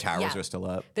out. The towers Yeah. are still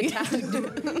up. They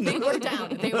were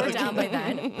down. They were down by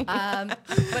then,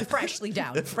 but freshly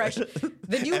down. Fresh.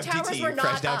 The new FTT, towers were fresh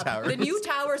not down up. towers. The new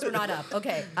towers were not up.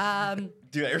 Okay.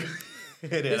 Dude, I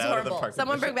hit it It's out of the horrible. park.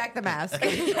 Someone bring back the mask.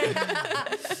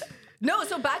 No,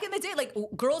 so back in the day, like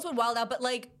girls would wild out, but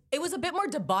like it was a bit more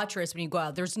debaucherous when you go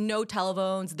out. There's no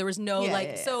telephones. There was no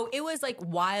Yeah. so it was like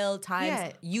wild times.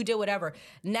 Yeah. You did whatever.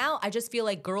 Now I just feel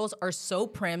like girls are so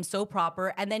prim, so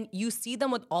proper, and then you see them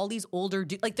with all these older,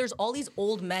 like there's all these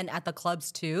old men at the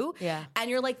clubs too. Yeah. And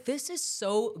you're like, this is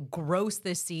so gross,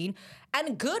 this scene.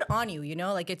 And good on you, you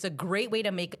know, like it's a great way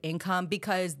to make income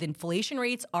because the inflation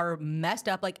rates are messed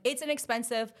up. Like it's an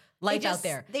expensive life out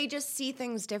there. They just see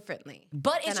things differently.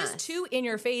 But it's than just us. too in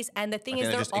your face. And the thing is,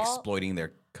 they're they're just all exploiting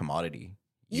their commodity.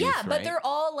 yeah, youth, but right? they're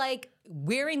all like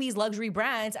wearing these luxury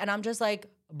brands, and I'm just like,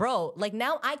 bro, like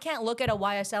now I can't look at a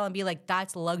YSL and be like,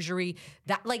 that's luxury.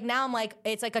 That like now I'm like,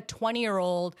 it's like a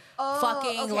 20-year-old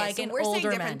fucking okay, like so an we're saying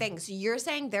older different man. things. So you're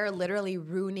saying they're literally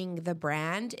ruining the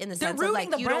brand in the They're sense of ruining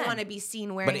like the you don't brand. want to be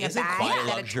seen wearing a isn't bag quiet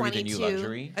that luxury the new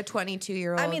luxury? a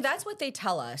 22-year-old. I mean, that's what they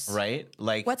tell us. right?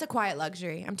 Like what's a quiet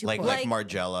luxury? I'm too like poor. like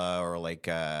Margiela or like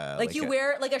Like you a-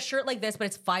 wear like a shirt like this, but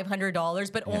it's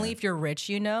 $500, but only if you're rich,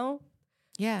 you know?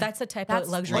 yeah, That's the type of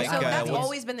luxury. Like, So I that's what's-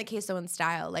 always been the case though in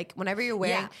style. Like whenever you're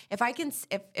wearing, Yeah.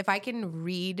 if I can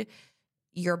read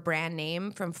your brand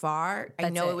name from far, I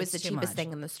That's know it. it was the It's too cheapest much.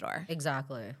 thing in the store.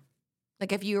 Exactly.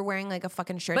 Like if you were wearing like a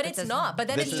fucking shirt, But that it's says- not. But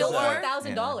then This it's is still the-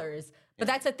 $4,000. But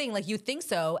that's the thing. Like you think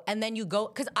so, and then you go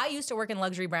because I used to work in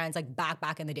luxury brands like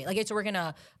back in the day. Like I used to work in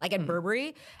at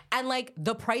Burberry, and like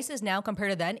the prices now compared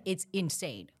to then, it's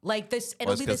insane. Like this, Well,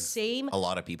 it'll it's be the 'cause same. A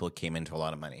lot of people came into a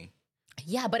lot of money.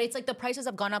 Yeah, but it's like the prices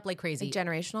have gone up like crazy. like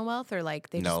generational wealth or like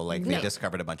they No, just like they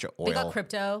discovered a bunch of They got oil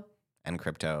crypto. and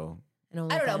crypto.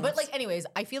 and I don't know, but OnlyFans. like, anyways,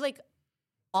 I feel like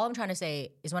all I'm trying to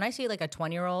say is when I see like a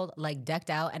 20-year-old like decked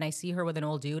out and I see her with an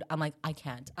old dude, I'm like, I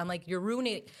can't. I'm like, you're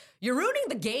ruining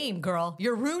the game, girl.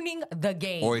 You're ruining the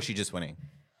game. Or is she just winning?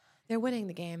 They're winning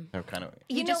the game. They're kind of.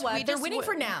 You know what? They're winning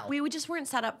for now. We just weren't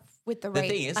set up with the The right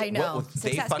thing is, I know. what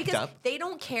they success fucked because up. they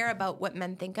don't care about what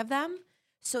men think of them.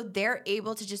 So they're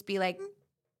able to just be like,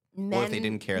 men. Well, if they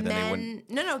didn't care, then they wouldn't.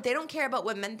 No, they don't care about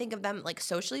what men think of them, like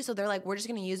socially. So they're like, we're just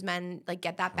gonna use men, like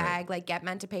get that bag, like get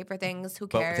men to pay for things. Who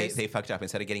But cares? they fucked up.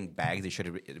 Instead of getting bags, they should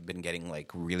have been getting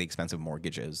like really expensive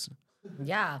mortgages,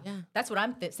 Yeah. That's what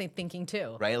I'm thinking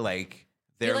too. right? Like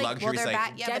their like, luxuries, their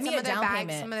like yeah, Get but me some a of their down bags,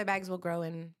 payment. some of their bags will grow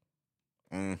in.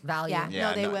 Value. Yeah, Yeah,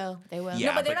 no, they no. will. They will. Yeah,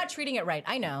 No, but they're but- not treating it right.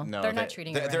 I know. no, they're not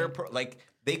treating it they're right. like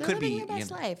they They're could living be their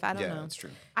best life. I don't yeah, know. that's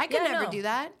true. I could Yeah, never no. do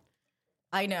that.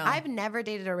 I know. I've never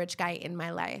dated a rich guy in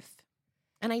my life,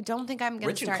 and I don't think I'm gonna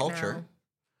Rich in start culture.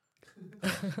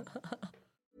 now.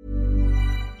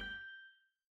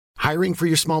 Hiring for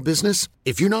your small business?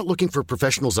 If you're not looking for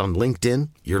professionals on LinkedIn,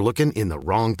 you're looking in the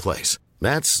wrong place.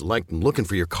 That's like looking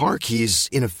for your car keys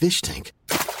in a fish tank.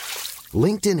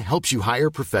 LinkedIn helps you hire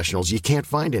professionals you can't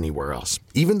find anywhere else,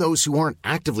 even those who aren't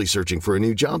actively searching for a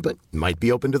new job but might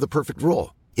be open to the perfect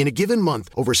role. In a given month,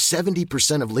 over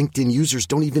 70% of LinkedIn users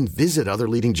don't even visit other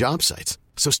leading job sites.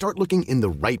 So start looking in the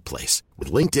right place. With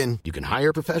LinkedIn, you can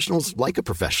hire professionals like a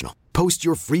professional. Post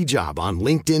your free job on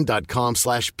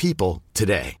linkedin.com/people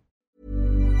today.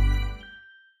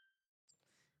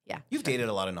 You've dated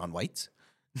a lot of non-whites.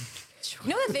 You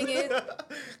know the thing is,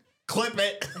 Clip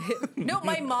it. no,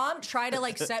 my mom tried to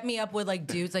like set me up with like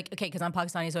dudes, like okay, because I'm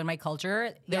Pakistani, so in my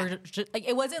culture, there just, like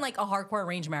it wasn't like a hardcore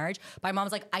arranged marriage. My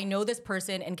mom's like, I know this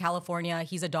person in California,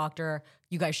 he's a doctor.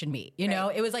 You guys should meet. You know,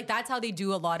 it was like that's how they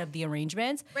do a lot of the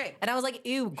arrangements. Right. And I was like,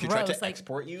 ew, She gross. tried to like,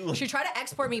 export you. She tried to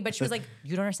export me, but she was like,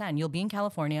 you don't understand. You'll be in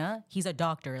California. He's a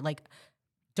doctor. Like,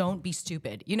 don't be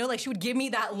stupid. You know, like she would give me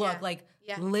that look, like,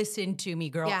 listen to me,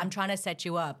 girl. Yeah. I'm trying to set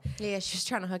you up. Yeah, she's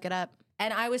trying to hook it up.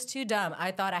 And I was too dumb.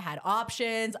 I thought I had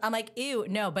options. I'm like, ew,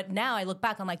 no. But now I look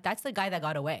back, I'm like, that's the guy that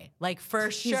got away. Like, for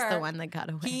He's sure. the one that got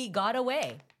away. He got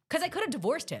away. Because I could have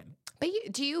divorced him. But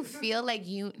do you feel like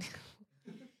you?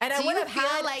 And I Do would you have feel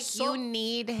had like you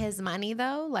need his money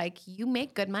though? Like you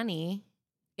make good money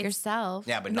yourself.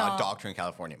 Yeah, but not doctor in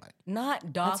California money.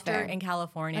 not doctor fair. in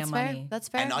California That's money. fair. That's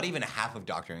fair. And not even half of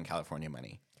doctor in California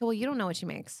money. Well, you don't know what she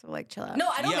makes. So like, chill out. No,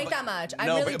 I don't Yeah, make but- that much. I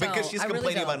no, really but because don't. she's I really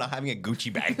complaining about don't. not having a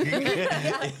Gucci bag.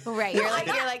 Right. You're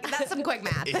like that's some quick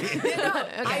math.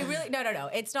 I really no.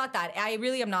 It's not that. I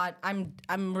really am not. I'm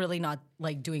really not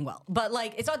like doing well. But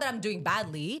like, it's not that I'm doing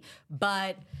badly.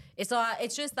 But it's not.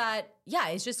 It's just that. Yeah,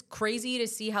 it's just crazy to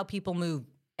see how people move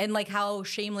and like how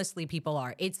shamelessly people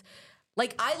are. It's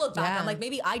like I look back. Yeah. I'm like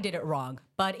maybe I did it wrong.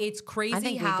 But it's crazy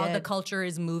think we how the did. culture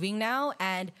is moving now.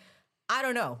 And I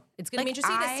don't know. It's gonna be Like,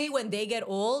 interesting to see when they get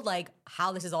old, like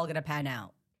how this is all gonna pan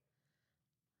out.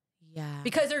 Yeah.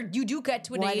 Because you do get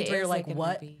to an What age where you're is like, it gonna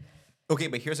what? be? Okay,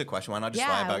 but here's a question. Why not just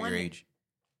Yeah, lie I about your wanna- age?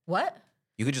 What?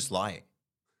 You could just lie.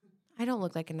 I don't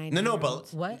look like a 19. No,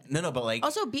 but What? No, but like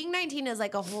Also, being 19 is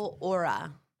like a whole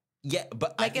aura. yeah,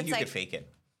 but I like, think it's you like- could fake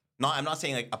it. No, I'm not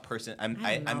saying like a person. I don't know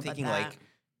I'm about thinking that.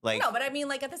 like No, but I mean,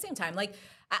 like at the same time, like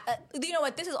you know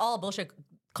what? This is all a bullshit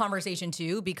conversation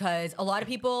too, because a lot of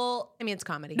people. I mean, it's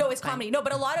comedy. No, it's fine. comedy. No,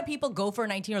 but a lot of people go for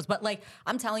 19-year-olds. But like,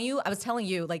 I was telling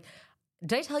you, like,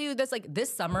 did I tell you this? Like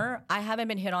this summer, I haven't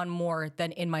been hit on more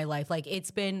than in my life. Like it's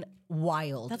been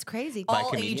wild. That's crazy. By all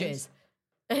comedians?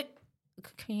 ages.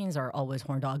 Comedians are always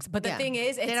horn dogs, but the Yeah. thing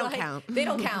is, it's They don't like, count. They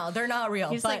don't count. They're not real.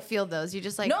 You just but like feel those. You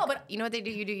just like No, but- you know what they do?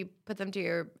 You put them to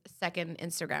your second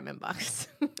Instagram inbox.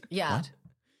 yeah. What?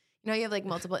 You know, you have like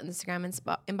multiple Instagram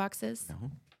inboxes.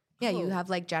 No. Yeah, you have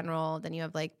like general, then you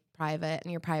have like private,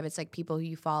 and your private's like people who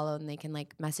you follow and they can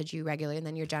like message you regularly, and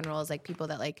then your general is like people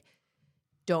that like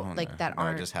don't like that I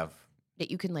aren't just have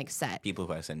that you can like set. people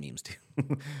who I send memes to.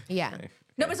 Yeah,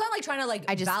 No, but it's not like trying to like.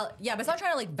 I just- yeah, but it's not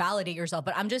trying to like validate yourself.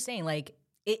 But I'm just saying, like,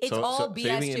 it's all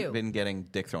BS you've too. been getting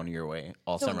dick thrown your way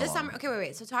all so summer this long. summer. Okay,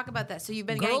 wait. So talk about that. So you've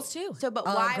been Girls getting, too. So, but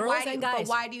Girls why? and But guys.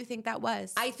 why do you think that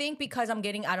was? I think because I'm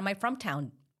getting out of my from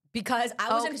town. Because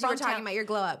I was in because you were from talking town. about your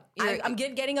glow up. I'm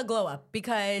getting a glow up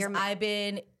because You're- I've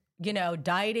been,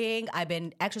 dieting. I've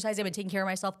been exercising. I've been taking care of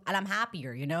myself, and I'm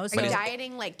happier. So Are you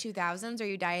dieting like 2000s? Or are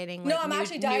you dieting like No, I'm new,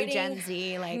 actually new dieting Gen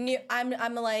Z, like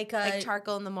I'm like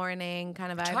charcoal in the morning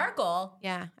kind of vibe? charcoal.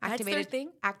 Yeah, That's their activated thing?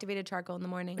 Activated charcoal in the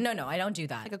morning. No, I don't do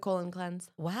that. like a colon cleanse.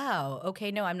 Wow. Okay.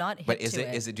 No, I'm not. Hip But is to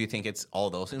it? Do you think it's all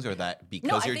those things, or that because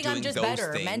No, I you're think doing I'm just those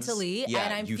better things, mentally, yeah,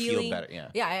 and I'm you feeling feel better. Yeah.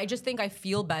 Yeah, I just think I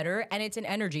feel better, and it's an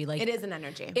energy. Like It is an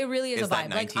energy. It really is It's a that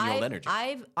vibe. Like 19-year-old energy.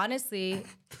 I've honestly,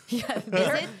 yeah,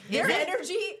 their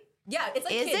energy Yeah, it's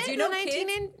like Is kids. it You know, the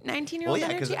kids? 19-year-old Well,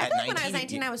 yeah, 'cause energy? I at feel like when I was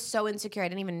 19, 19, I was so insecure. I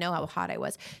didn't even know how hot I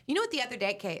was. You know what? The other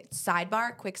day, okay,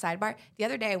 quick sidebar. The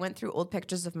other day, I went through old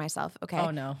pictures of myself. Okay. Oh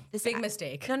no, big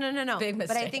mistake. No. Big But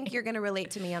I mistake. think you're gonna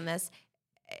relate to me on this,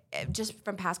 just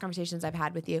from past conversations I've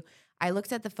had with you. I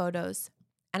looked at the photos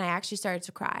and I actually started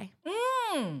to cry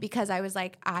because I was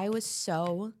like, I was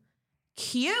so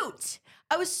cute.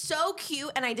 I was so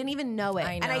cute and I didn't even know it.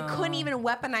 I And I couldn't know. even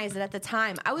weaponize it at the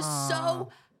time. I was so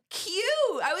cute.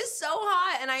 I was so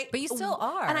hot. And But you still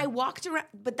are. And I walked around.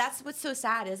 But that's what's so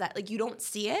sad is that like you don't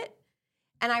see it.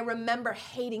 And I remember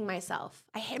hating myself.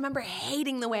 I remember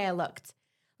hating the way I looked.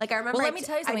 Like I remember. Well, let me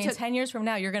tell you something. In 10 years from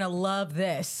now, you're gonna love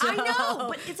this. I know,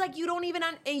 but it's like you don't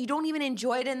even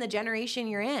enjoy it in the generation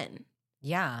you're in.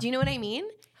 Yeah. Do you know what I mean?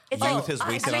 It's Youth is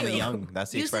wasted on the do. young.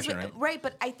 That's the Youth is expression, wa- right? Right,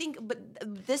 but I think,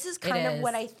 this is kind of is.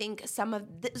 what I think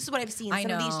this is what I've seen. I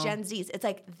Some of these know. Gen Zs, it's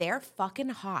like they're fucking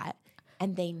hot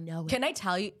and they know it. Can I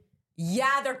tell you?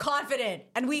 Yeah, they're confident,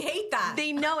 and we hate that.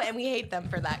 They know it and we hate them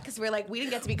for that because we're like, we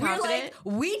didn't get to be We're confident. like,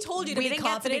 we told you to We be didn't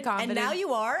get to be confident, and now confident.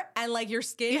 you are, and like your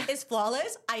skin is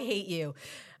flawless. I hate you.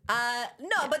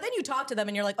 No, but then you talk to them,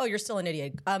 and you're like, oh, you're still an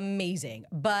idiot. Amazing,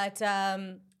 but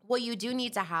Well, you do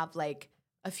need to have like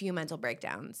a few mental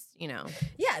breakdowns, you know?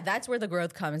 yeah, that's where the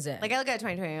growth comes in. Like I look at a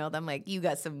 20-20-year-old, I'm like, you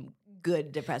got some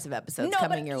good depressive episodes No,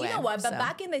 coming but your way. you know what? But so.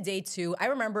 back in the day too, I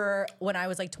remember when I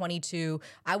was like 22,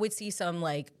 I would see some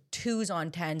like 2s on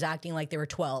 10s acting like they were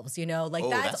 12s. You know, like Oh,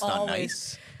 that's not always.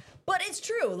 nice. But it's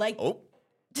true. Like, Oh.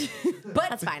 but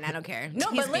That's fine. I don't care. No,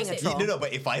 He's but being a listen- troll. No,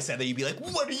 but if I said that, you'd be like,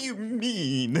 what do you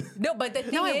mean? no, but the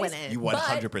thing No, I is, wouldn't. You but-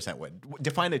 100% would.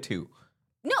 Define a 2.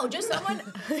 No, just someone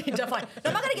define. No,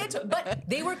 I'm not gonna get to it. But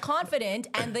they were confident,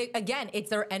 and they again, it's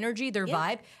their energy, their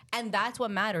vibe, and that's what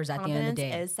matters at the end of the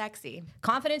Confidence day. is sexy.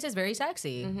 Confidence is very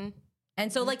sexy,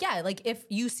 and so like yeah, like if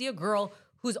you see a girl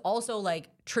who's also like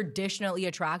traditionally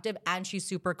attractive and she's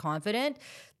super confident,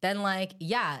 then like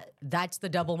yeah, that's the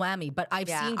double whammy. But I've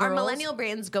Yeah, seen our girls. millennial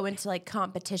brains go into like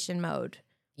competition mode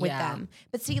with Yeah. them.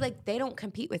 But see, like they don't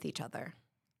compete with each other.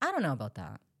 I don't know about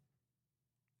that.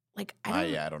 Like I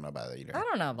don't I don't know about that either. I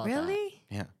don't know about that. really.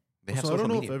 Yeah. They have So I don't social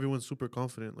know media. if everyone's super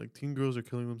confident. Like teen girls are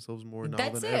killing themselves more now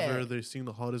That's than it. ever. They're seeing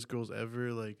the hottest girls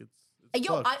ever. Like it's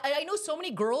Yo, fucked. I know so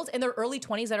many girls in their early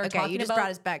 20s that are Okay, talking you just about.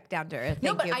 brought us back down to earth.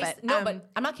 no, Thank but you. but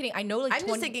I'm not kidding. I know like I'm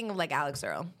 20, just thinking of like Alex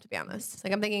Earl, to be honest.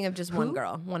 Like I'm thinking of just one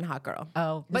girl, one hot girl.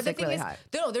 Oh, but who's, the like, thing really is, hot.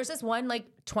 no, there's this one like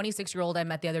 26-year-old I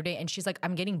met the other day, and she's like,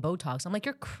 "I'm getting Botox." I'm like,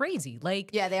 "You're crazy!"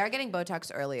 Like, Yeah, they are getting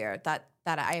Botox earlier. That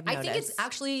I have I noticed. think it's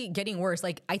actually getting worse.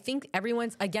 Like, I think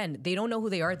everyone's again, they don't know who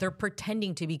they are. They're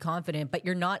pretending to be confident, but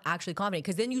you're not actually confident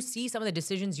because then you see some of the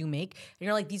decisions you make, and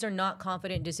you're like, "These are not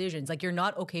confident decisions." Like, you're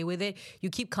not okay with it. You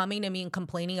keep coming to me and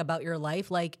complaining about your life.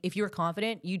 Like, if you were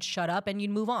confident, you'd shut up and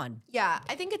you'd move on. Yeah,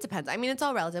 I think it depends. I mean, it's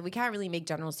all relative. We can't really make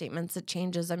general statements. It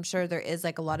changes. I'm sure there is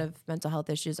like a lot of mental health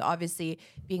issues. Obviously,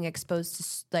 being exposed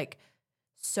to like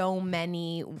so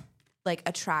many like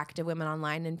attractive women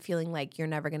online and feeling like you're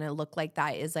never gonna look like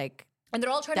that is like And they're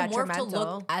all trying to morph to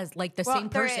Detrimental. look as like the well, same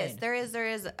person. There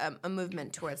is a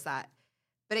movement towards that,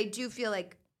 but I do feel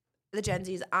like the Gen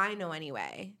Zs I know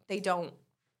anyway, they don't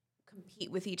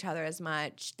compete with each other as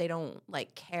much. They don't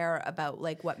like care about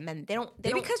like what men. They don't. They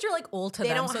Maybe don't, because you're like old to they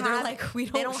them, don't so have, they're like, we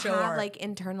don't, they don't show have our- like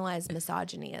internalized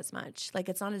misogyny as much. Like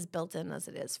it's not as built in as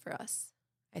it is for us.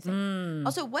 I think. Mm.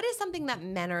 Also, what is something that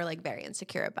men are like very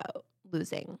insecure about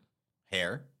losing?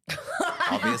 Hair.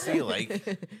 Obviously, like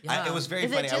it was very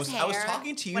Is it funny. just I was hair?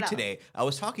 talking to you What else? today. I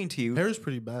was talking to you. hair is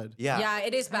pretty bad. Yeah. Yeah,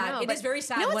 it is I bad. know, It but is very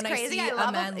sad you know when what's I crazy? see a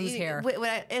love man lose hair.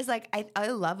 It's like I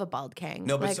love a bald king.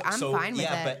 No, but like, so, I'm so- fine with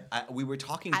yeah, it. but we were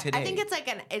talking today. I think it's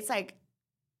like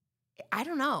I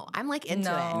don't know. I'm like into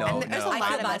No. it. No, And there's no. a I lot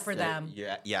feel of bad us for that- them.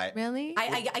 Yeah. Really?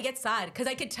 I get sad because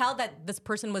I could tell that this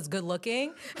person was good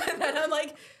looking, and then I'm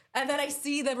like, and then I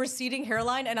see the receding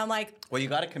hairline, and I'm like, Well, you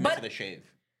got to commit But- to the shave.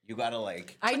 You got to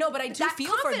like. I know, but I do that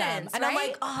feel for them, confidence, and I'm right?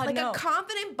 like, oh like no. a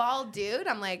confident bald dude.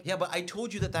 I'm like, Yeah, but I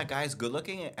told you that guy's good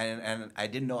looking, and I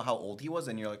didn't know how old he was,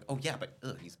 and you're like, oh yeah, but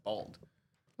he's bald.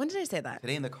 when did I say that?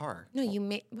 Today in the car, No, you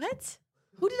made what?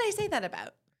 Who did I say that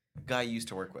about? guy you used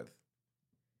to work with.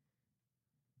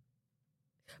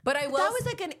 But I will. That was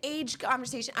like an age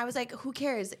conversation. I was like, who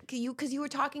cares? Because you were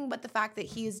talking about the fact that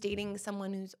he is dating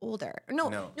someone who's older.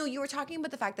 No, you were talking about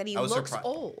the fact that he I was looks surprised.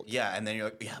 old. Yeah, and then you're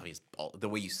like, yeah, but he's bald. The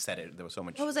way you said it, there was so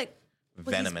much I was like, well,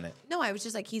 venom he's- in it. No, I was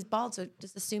just like, he's bald, so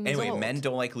just assume he's Anyway, old. men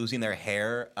don't like losing their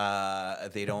hair.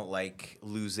 They don't like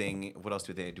losing. What else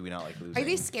do we not like losing? Are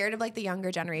they scared of like the younger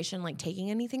generation like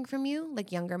taking anything from you?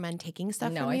 Like younger men taking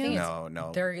stuff no, from I you? think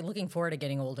No. they're looking forward to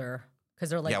getting older because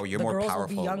they're like, yeah, well, you're the more girls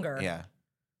powerful. will be younger. Yeah.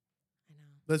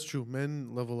 That's true.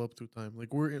 Men level up through time.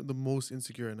 Like we're the most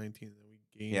insecure at 19, and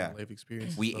we gain Yeah. life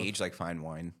experience. We and stuff. age like fine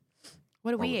wine,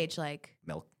 What do we age like?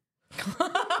 milk.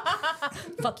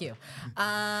 Fuck you.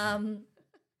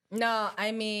 No,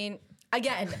 I mean,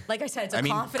 again, like I said, it's a I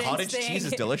mean, confidence cottage thing. cheese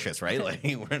is delicious, right? Like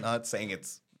we're not saying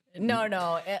it's. No.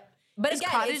 But Is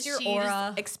again, cottage it's your cheese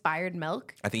aura. expired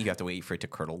milk? I think you have to wait for it to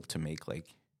curdle to make like.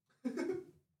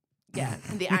 Yeah.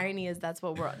 And the irony is that's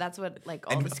what like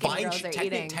all the skinny girls are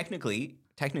eating.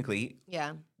 Technically,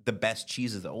 Yeah. the best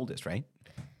cheese is the oldest, right?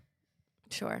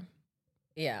 Sure.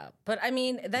 Yeah, but I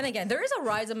mean, then again, there is a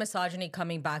rise of misogyny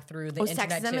coming back through the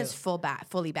internet Sexism too. is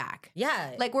fully back.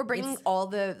 Yeah, Like we're bringing all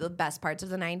the best parts of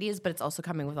the 90s, but it's also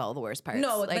coming with all the worst parts.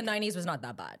 no, like, the '90s was not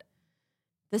that bad.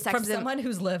 the sexism. From someone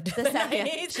who's lived the yeah.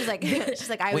 90s. She's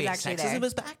like I was Wait, actually sexism there.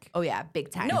 is back? Oh yeah, big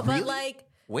time. No, but like.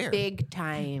 Where? big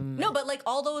time. No, but like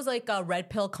all those like red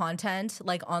pill content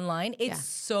like online,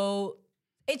 it's just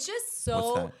What's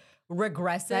so that?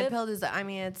 regressive. Red pill is. There's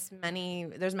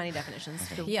many definitions.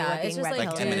 To Yeah, being it's just red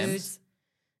like pill. dudes.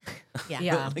 Yeah.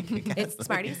 Yeah. It's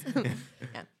Smarties.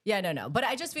 Yeah, no. But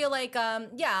I just feel like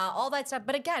all that stuff.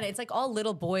 But again, it's like all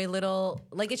little boy,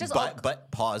 like it's just all. But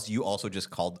pause. You also just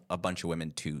called a bunch of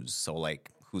women twos. So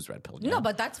like, who's red pill? No,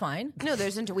 but that's fine. No,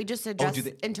 we just address do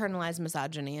they- internalized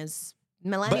misogyny as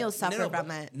millennials suffer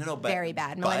from it. Very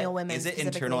bad. Millennial women. Is it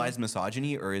specifically. internalized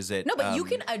misogyny or is it? No, but you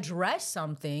can address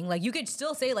something. Like you could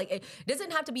still say like it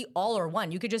doesn't have to be all or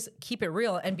one. You could just keep it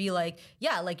real and be like,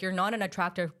 yeah, like you're not an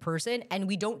attractive person, and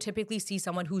we don't typically see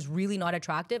someone who's really not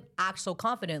attractive act so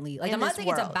confidently. Like In I'm not this saying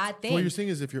it's a world. bad thing. What you're saying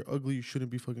is, if you're ugly, you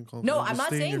shouldn't be fucking confident. No, Just I'm not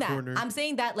stay in saying your that. corner. I'm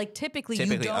saying that like typically you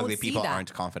typically don't ugly see people that.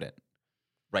 aren't confident.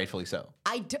 Rightfully so.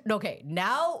 Okay,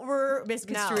 now we're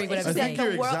misconstruing what I'm it's saying. that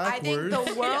Your the world. exact I think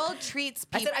words. the world treats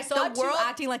I people. said I saw the two world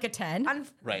acting like a 10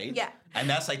 Right? Yeah. And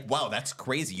that's like, wow, that's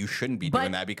crazy. You shouldn't be But-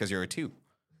 doing that because you're a two.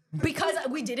 because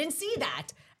we didn't see that.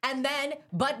 And then,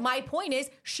 but my point is,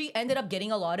 she ended up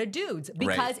getting a lot of dudes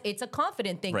because Right. it's a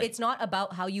confident thing. Right. It's not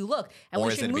about how you look. And Or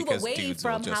we is should it move because away dudes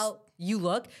will from just- how you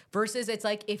look versus it's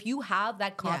like if you have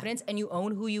that confidence and you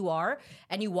own who you are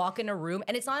and you walk in a room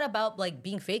and it's not about like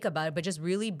being fake about it, but just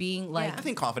really being like, I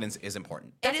think confidence is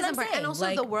important. It That's is what I'm important. saying, And also,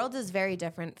 like- the world is very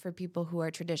different for people who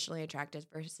are traditionally attractive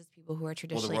versus people who are Well,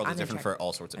 traditionally the world is different for unattractive.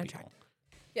 all sorts of people. Unattractive.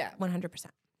 yeah, 100%.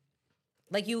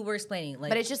 like you were explaining. Like,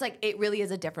 But it's just like, it really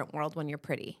is a different world when you're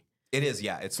pretty. It is,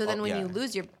 yeah. It's So then when yeah. you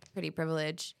lose your pretty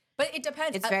privilege, but it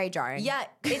depends. it's very jarring. Yeah,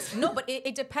 it's no, but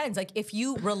it depends. Like if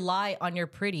you rely on your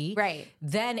pretty, Right.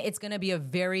 then it's gonna be a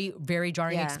very, very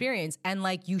jarring Yeah. experience. And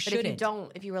like you but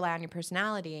shouldn't. if you rely on your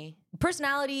personality,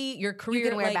 Personality, your career, you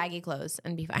can wear like, baggy clothes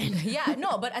and be fine. Yeah,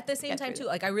 no, but at the same Get time through too,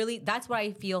 like I really, that's why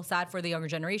I feel sad for the younger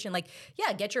generation. Like,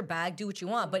 yeah, get your bag, do what you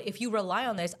want, but if you rely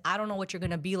on this, I don't know what you're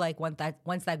gonna be like once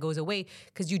that goes away,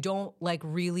 because you don't like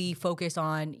really focus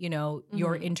on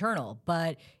your internal.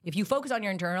 But if you focus on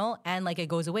your internal and like it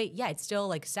goes away, yeah, it's still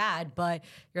like sad, but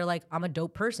you're like, I'm a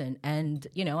dope person, and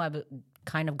I've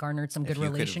kind of garnered some good if you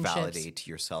relationships. could validate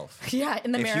yourself. Yeah,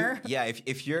 in the If mirror.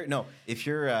 if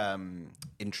you're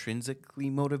intrinsically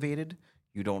motivated,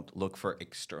 you don't look for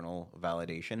external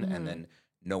validation, and then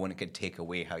no one can take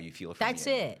away how you feel from That's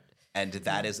you. it. And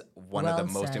that is one of Well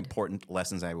the most said. important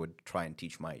lessons I would try and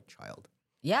teach my child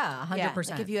Yeah, 100%. Yeah,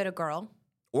 like if you had a girl,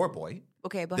 or boy.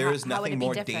 okay, but There how, is how would nothing it be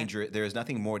more different? dangerous. There is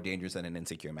nothing more dangerous than an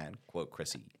insecure man. Quote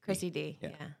Chrissy. Chrissy D. Yeah.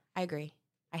 Yeah, I agree.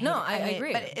 I hate No, it. I hate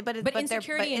it. agree. But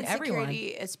insecurity in everyone. insecurity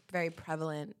is very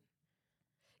prevalent.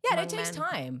 Yeah, among it takes men.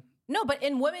 time. No, but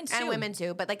in women too. And women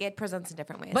too, but like it presents in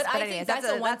different ways. But I think anyways, that's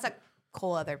the one- that's a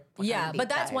whole other. Yeah, kind of but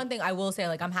deep that's dive. one thing I will say.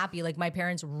 Like, I'm happy. Like, my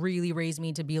parents really raised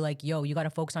me to be like, yo, you got to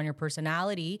focus on your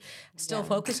personality. Still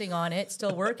focusing on it.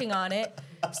 Still working on it.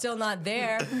 Still not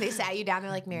there. They sat you down.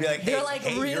 They're like, Mariam. Be like, hey, They're like,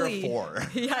 really? you're a 4.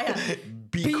 Yeah.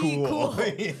 Be cool.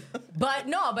 But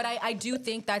no, but I do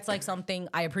think that's like something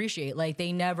I appreciate. Like,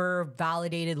 they never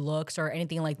validated looks or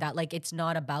anything like that. Like, it's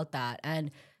not about that.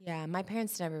 And Yeah, my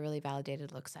parents never really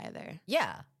validated looks either.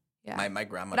 yeah. Yeah. My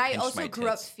grandma. But I pinched also my grew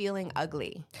up tits. feeling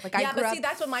ugly. Like Yeah, I grew but see, up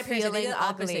that's what my parents did. They feeling did the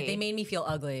opposite. ugly. They made me feel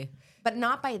ugly. But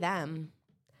not by them.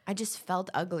 I just felt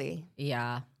ugly.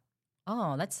 Yeah.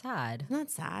 Oh, that's sad. Isn't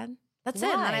that sad? That's it.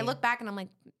 And then I Why? look back and I'm like,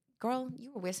 girl,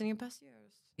 you were wasting your best years.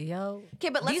 Yo. Okay,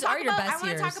 but let's These talk are your about. best I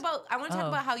want to talk years. about. I want to talk Oh.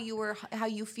 about how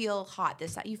you feel hot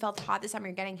this. You felt hot this summer.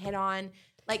 You're getting hit on.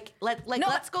 Like No,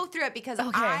 let's go through it because Okay.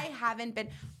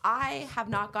 I have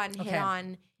not gotten hit Okay.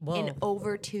 on Whoa. in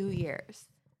over 2 years.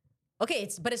 Okay,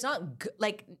 but it's not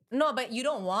like no, but you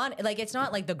don't want like it's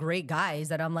not like the great guys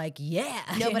that I'm like yeah.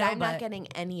 No, you but know, I'm not getting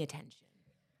any attention.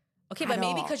 Okay, at but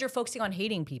maybe all. because you're focusing on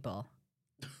hating people.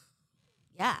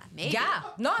 Yeah, maybe. Yeah.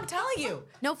 No, I'm telling you.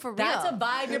 No, for real. That's a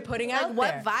vibe you're putting out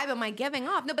What there. vibe am I giving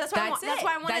off? No, but that's why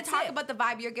I want to talk about the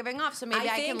vibe you're giving off. So maybe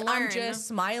I can think learn. I'm just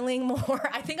smiling more.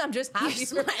 I think I'm just happy.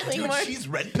 Smiling more. She's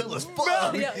red pill as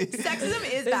fuck.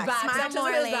 Sexism is back. Smile Sexism more,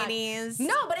 is back. ladies.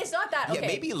 No, but it's not that. Yeah, Okay.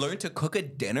 maybe learn to cook a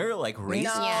dinner, like raise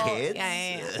No. kids.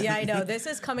 Yeah, I know. This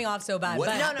is coming off so bad. What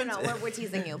but No. We're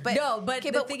teasing you. But No, but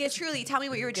okay, the but thing is- truly, tell me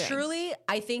what you were doing. Truly,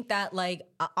 I think that like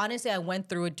honestly, I went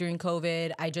through it during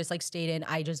COVID. I just like stayed in.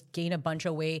 I just gained a bunch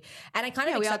of weight, and I kind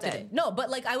of we all accepted did. it. No, but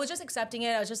like I was just accepting it.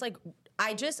 I was just like,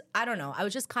 I don't know. I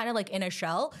was just kind of like in a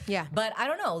shell. Yeah. But I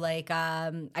don't know. Like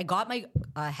I got my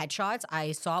headshots.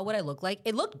 I saw what I looked like.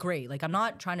 It looked great. Like I'm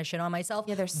not trying to shit on myself.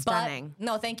 Yeah, they're but- stunning.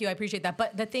 no, thank you. I appreciate that.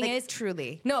 But the thing Like, is,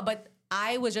 truly. no. But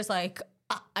I was just like,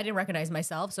 I didn't recognize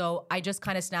myself, so I just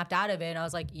kind of snapped out of it. And I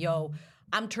was like, yo,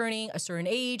 I'm turning a certain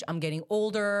age. I'm getting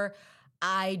older.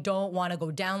 I don't want to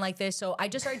go down like this. So I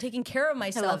just started taking care of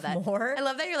myself more. I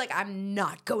love that you're like, I'm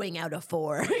not going out of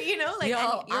 4. You know, like Yo,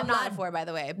 and you're I'm not not- a 4, by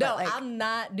the way. No, But like, I'm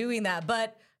not doing that.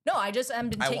 But no, I'm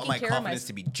been I taking want my care of confidence myself.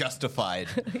 to be justified.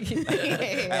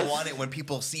 I want it when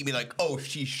people see me like, oh,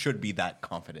 she should be that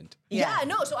confident. Yeah,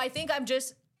 no. So I think I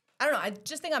don't know. I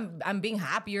just think I'm being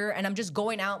happier and I'm just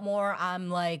going out more. I'm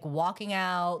like walking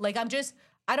out. Like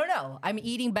I don't know. I'm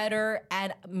eating better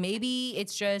and maybe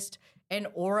it's just an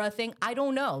aura thing. I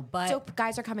don't know. But so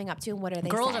guys are coming up to you, and what are they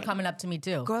girls saying? are coming up to me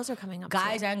too. Girls are coming up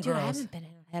Guys to you. and Dude, I girls. haven't been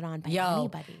hit on by Yo.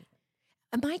 anybody.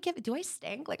 Do I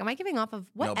stink? Like, am I giving off of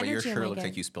what No, but energy your am shirt I looks like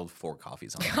giving? you spilled 4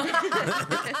 coffees on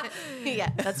it. Yeah,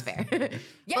 that's fair.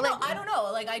 Yeah, no, I don't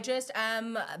know. Like I just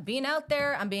am being out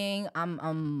there. I'm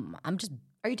just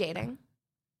Are you dating?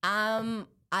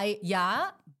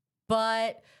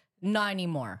 but not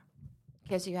anymore.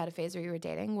 Okay, so you had a phase where you were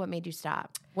dating. What made you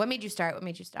stop? What made you start? What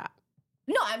made you stop?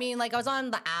 No, I mean like I was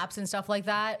on the apps and stuff like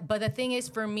that. But the thing is,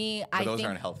 for me, But I those think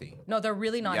aren't healthy. no, they're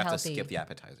really not You have healthy. to skip the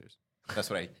appetizers. That's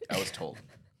what I was told.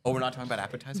 Oh, we're not talking about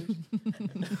appetizers?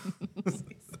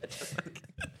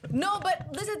 No,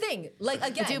 but this is the thing. Like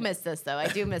again, I do miss this though. I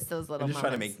do miss those little I'm just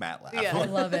moments. trying to make Matt laugh. I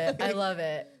love it. I love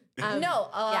it.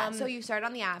 Yeah, so you started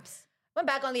on the apps. went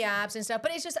back on the apps and stuff.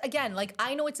 But it's just, again, like,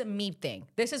 I know it's a me thing.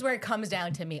 This is where it comes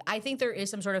down to me. I think there is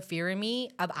some sort of fear in me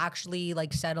of actually,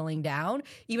 like, settling down,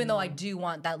 even though I do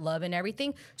want that love and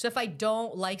everything. So if I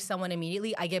don't like someone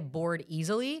immediately, I get bored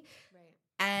easily. Right.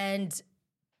 And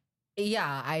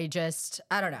yeah, I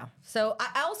don't know. So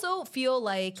I also feel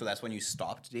like So that's when you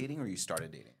stopped dating or you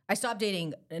started dating? I stopped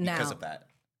dating now. Because of that.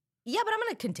 Yeah, but I'm going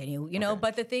to continue, you know?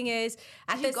 But the thing is,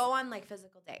 at You this, go on like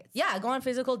physical dates. yeah, I go on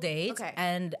physical dates. Okay.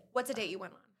 And What's a date you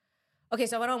went on? okay,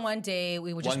 so I went on one day.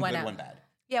 We just One went good, out. one bad.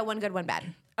 Yeah, one good, one bad.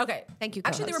 Okay. Thank you,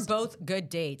 Actually, they were co-host. both good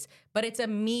dates, but it's a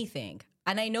me thing.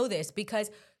 And I know this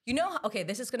because you know, okay,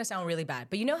 this is going to sound really bad,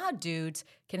 but you know how dudes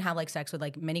can have like sex with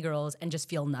like many girls and just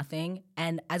feel nothing?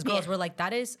 And as girls, we're like,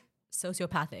 that is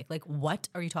sociopathic. Like, what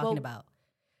are you talking about?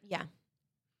 Yeah.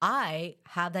 I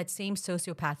have that same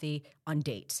sociopathy on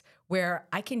dates where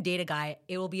I can date a guy.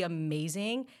 It will be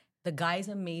amazing. The guy's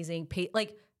amazing.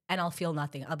 And I'll feel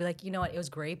nothing. I'll be like, you know what? It was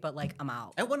great, but like, I'm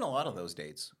out. I went on a lot of those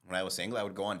dates. When I was single, I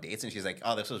would go on dates and she's like,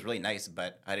 oh, this was really nice,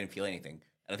 but I didn't feel anything.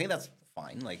 And I think that's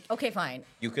fine. Like, Okay, fine.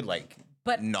 you could like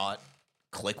But- not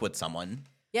click with someone.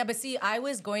 Yeah, but see, I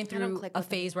was going don't through click a with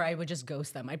them. phase where I would just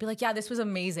ghost them. I'd be like, yeah, this was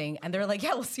amazing. And they're like,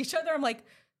 yeah, we'll see each other. I'm like,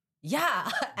 yeah.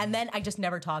 And then I just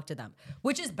never talked to them,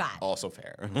 which is bad. Also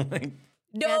fair.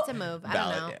 No, That's a move. I don't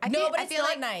Valid, know. yeah. I no, feel- but I it's feel not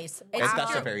like nice. That's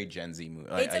after- a very Gen Z move.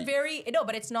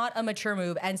 But it's not a mature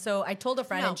move. And so I told a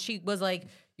friend No. and she was like,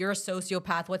 you're a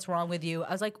sociopath. What's wrong with you?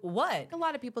 I was like, what? a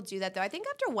lot of people do that though. I think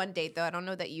after one date though, I don't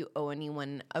know that you owe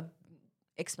anyone a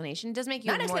explanation. It does make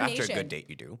you Not more. explanation. After a good date,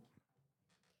 you do.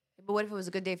 But what if it was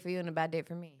a good date for you and a bad date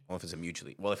for me? Well, if it's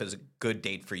a good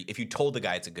date for you, if you told the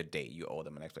guy it's a good date, you owe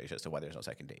them an explanation as to why there's no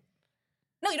second date.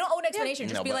 No, you don't owe an explanation.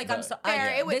 Just No, be but- like, but- I'm sorry. Fair,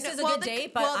 it would- This is a well, good the-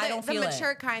 date, but well, I don't the feel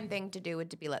mature it. kind thing to do would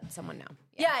to be let someone know.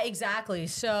 Yeah, exactly.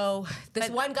 So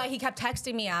this one guy, he kept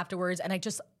texting me afterwards, and I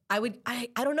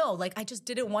don't know, like I just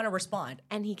didn't want to respond.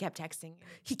 And he kept texting you.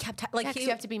 He kept Yeah, 'cause you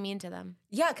have to be mean to them.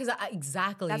 yeah, because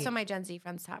exactly. That's what my Gen Z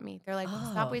friends taught me. They're like,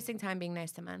 stop wasting time being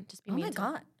nice to men. Just be oh mean my to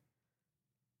them. god.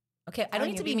 Okay, I don't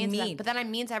need to be mean. to them. But then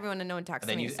I'm mean to everyone and no one talks And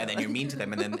then to you me. and then you're mean to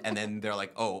them, and then they're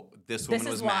like, oh, this woman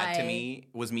is was mad to why- me,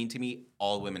 was mean to me.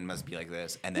 All women must be like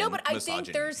this. And then No, but I think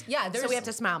misogyny. there's so we have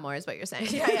to smile more is what you're saying.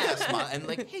 yeah, smile and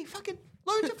like, hey, fucking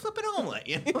learn to flip an omelet.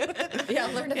 yeah,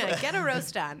 learn to Yeah, get a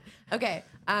roast on. Okay.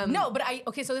 No, but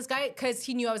so this guy, because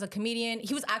he knew I was a comedian,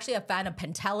 he was actually a fan of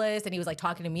Pentelis, and he was like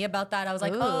talking to me about that. I was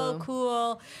like, oh, Ooh.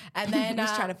 cool. And then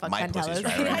He's trying to fuck My pussy's Pentelis.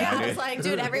 dry right now, I dude. was like,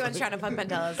 Dude, everyone's trying to fuck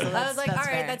Pentelis. So I was like, all right,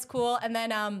 fair. that's cool. And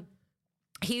then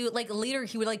he like later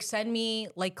he would like send me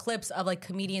like clips of like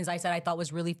comedians I said I thought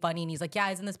was really funny, and he's like, yeah,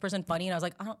 isn't this person funny? And I was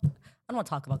like, I don't want to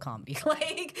talk about comedy.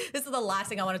 Like, this is the last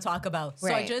thing I want to talk about. So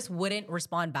I Right. just wouldn't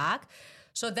respond back.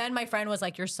 So then my friend was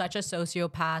like, you're such a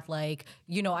sociopath. Like,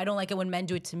 you know, I don't like it when men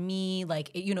do it to me. Like,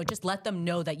 you know, just let them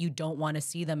know that you don't want to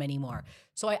see them anymore.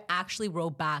 So I actually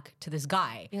wrote back to this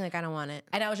guy. You're like, I don't want it.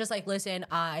 And I was just like, listen,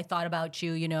 I thought about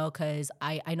you, you know, because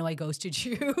I know I ghosted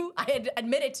you. I had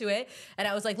admitted to it. And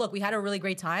I was like, look, we had a really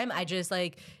great time. I just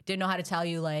like didn't know how to tell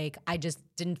you, like, I just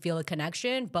didn't feel a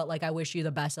connection. But like, I wish you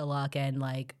the best of luck. And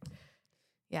like,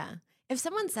 Yeah. If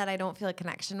someone said I don't feel a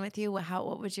connection with you,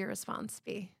 what would your response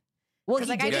be? well, 'Cause,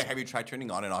 he like, I did. just- Have you tried turning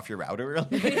on and off your router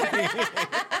earlier?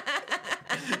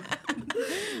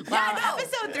 Wow,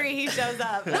 episode 3, he shows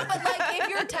up. But like, if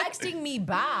you're texting me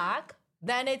back,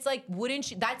 then it's like,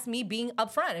 wouldn't you? That's me being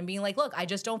upfront and being like, look, I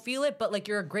just don't feel it. But like,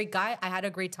 you're a great guy. I had a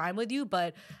great time with you,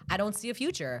 but I don't see a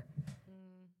future.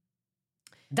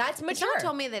 That's If mature. someone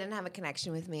told me they didn't have a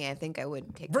connection with me, I think I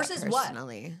would take Versus that what?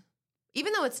 personally.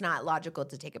 Even though it's not logical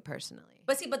to take it personally.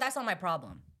 But see, but that's not my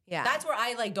problem. Yeah. That's where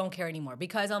I like don't care anymore,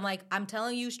 because I'm like, I'm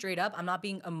telling you straight up, I'm not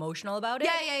being emotional about it.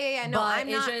 Yeah. No, but I'm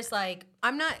it's not. just like,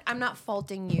 I'm not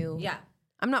faulting you. yeah.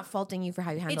 I'm not faulting you for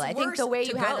how you handle It's it. I think worse the way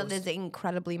to you handled it ghost. is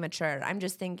incredibly mature. I'm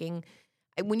just thinking,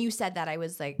 when you said that, I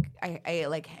was like, I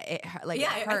like, it, like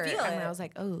Yeah, it I hurt, feel and it. I was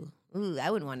like, ooh,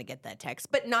 I wouldn't want to get that text.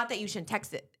 But not that you shouldn't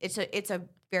text it. It's a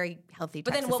very healthy.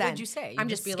 But text then to what would send. you say? I'm You'd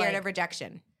just just be scared like- of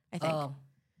rejection. I think. Oh.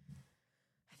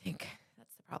 I think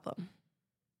that's the problem.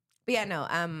 But yeah,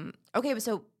 no. Okay, but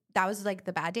so that was like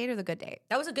the bad date or the good date?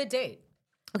 That was a good date.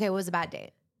 Okay, what was the bad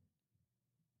date?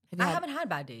 I haven't had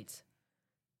bad dates.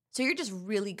 So you're just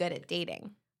really good at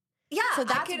dating. Yeah. So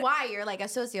that's why you're like a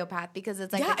sociopath, because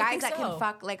it's like Yeah, the I guys think that so. can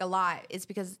fuck like a lot is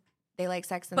because they like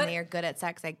sex and But- they are good at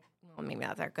sex. Like, well, maybe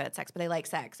not they're good at sex, but they like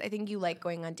sex. I think you like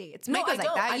going on dates. No, Mike was I like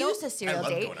don't. that. I You don't- used to serial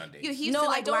love date. going on dates. He used No, to,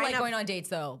 I don't line like up- going on dates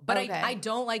though. But Okay. I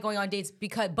don't like going on dates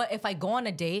but if I go on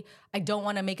a date, I don't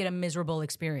want to make it a miserable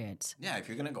experience. Yeah, if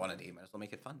you're gonna go on a date, might as well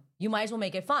make it fun. You might as well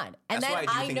make it fun. And That's then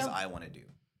why I do things know I want to do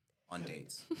on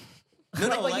dates.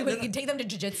 like what, you take them to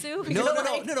jiu-jitsu? No,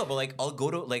 but like I'll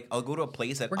go to a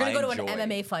place that We're gonna I go to enjoy. an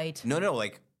MMA fight. No,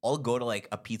 like I'll go to like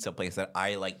a pizza place that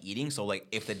I like eating. So like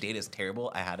if the date is terrible,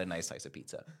 I had a nice slice of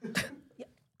pizza.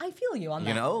 I feel you on that.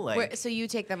 You know, like So you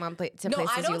take them on to No,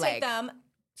 places I don't you take like. them.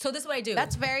 So this is what I do.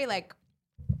 That's very like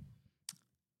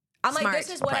I'm smart. like,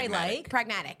 this is what I Pragmatic. like.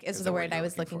 pragmatic is Is the the word word I you're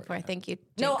was looking looking for, for. yeah. Thank you.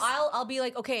 No, Jinx. I'll be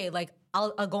like, okay, like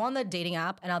I'll go on the dating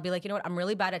app and I'll be like, you know what? I'm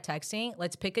really bad at texting.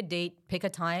 Let's pick a date, pick a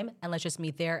time, and let's just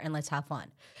meet there and let's have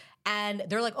fun. And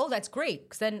they're like, oh, that's great.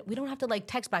 Because then we don't have to like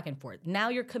text back and forth. Now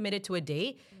you're committed to a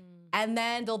date. And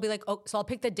then they'll be like, oh, so I'll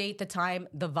pick the date, the time,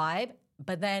 the vibe.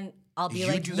 But then I'll be You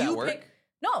like, do that you work? pick.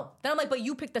 No. Then I'm like, but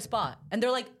you pick the spot. And they're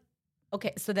like,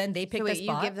 okay. So then they pick So the wait,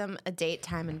 spot. you give them a date,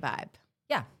 time, and vibe.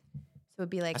 yeah. So it'd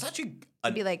be like that's actually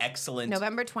it'd be an like excellent.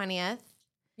 November 20th.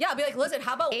 Yeah, I'll be like, listen,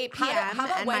 how about 8 how p.m.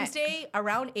 about and my- Wednesday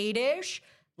around 8-ish,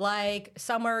 like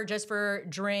summer just for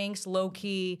drinks, low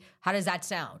key. How does that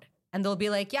sound? And they'll be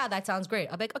like, yeah, that sounds great.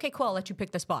 I'll be like, okay, cool. I'll let you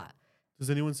pick the spot. Does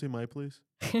anyone say my place?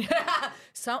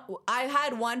 So I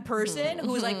had one person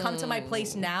who was like, come to my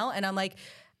place now. And I'm like,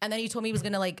 and then he told me he was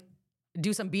gonna like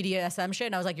do some BDSM shit.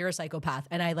 And I was like, you're a psychopath.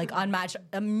 And I like unmatched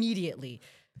immediately.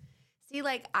 See,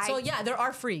 like So yeah, there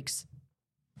are freaks.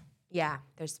 yeah.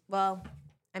 There's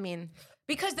I mean,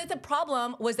 Because the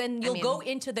problem was then you'll mean, go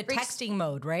into the freaks- texting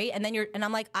mode, right? And then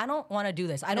I'm like, I don't want to do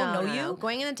this. I don't know you.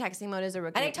 Going in the texting mode is a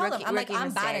rookie. And I tell them, rookie- I'm like, rookie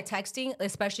I'm bad at mistake. texting,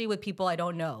 especially with people I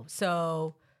don't know.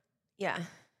 So Yeah. Do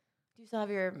you still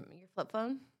have your flip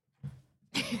phone?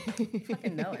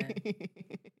 fucking know it.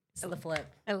 It's the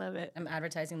flip. I love it. I'm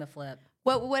advertising the flip.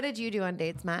 What did you do on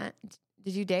dates, Matt?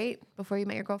 Did you date before you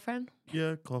met your girlfriend?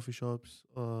 Yeah, coffee shops.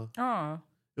 Oh.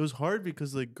 It was hard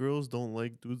because like girls don't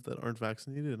like dudes that aren't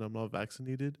vaccinated, and I'm not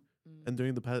vaccinated. And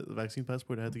during the vaccine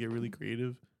passport, I had to get really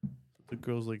creative. The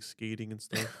girls like skating and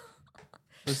stuff.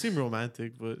 It seemed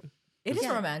romantic, but It is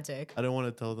Yeah. romantic. I don't want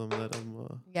to tell them that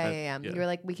I'm. Yeah. You were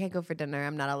like, we can't go for dinner.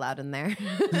 I'm not allowed in there.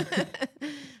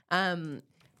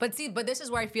 But this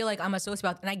is where I feel like I'm a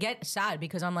sociopath. And I get sad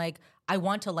because I'm like, I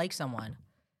want to like someone.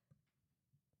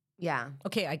 Yeah.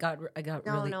 Okay, I got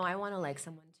really. No, I want to like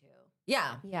someone too.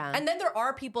 Yeah. Yeah. And then there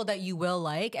are people that you will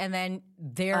like, and then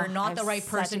they're Oh, I not have the right such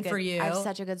a person good- for you. I have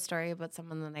such a good story about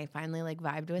someone that I finally like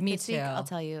vibed with Me this week. too. I'll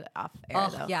tell you off air Oh,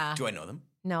 though. yeah. Do I know them?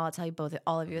 No, I'll tell you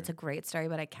all of you. It's a great story,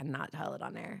 but I cannot tell it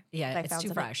on air. Yeah, I it's found too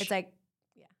something- fresh. It's like,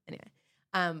 yeah. Anyway.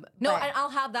 No, but- and I'll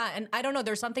have that. And I don't know,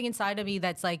 there's something inside of me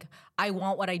that's like, I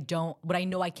want what I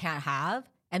know I can't have.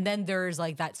 And then there's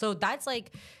like that. So that's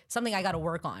like something I got to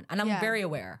work on. And I'm Yeah. very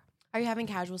aware. Are you having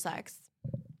casual sex?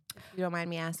 You don't mind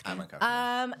me asking? I'm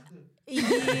uncomfortable.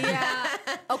 Yeah.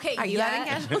 Okay. Are you having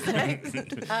casual sex?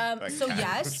 So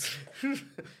yes.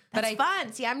 But That's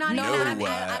fun. See, I'm not No, even I having, think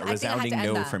I had to Resounding end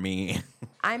no that. for me.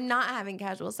 I'm not having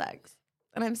casual sex.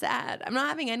 And I'm sad. I'm not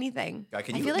having anything. God,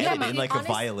 can I you feel like edit I'm in like honest-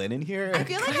 a violin in here? I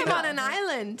feel like I'm on an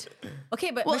island.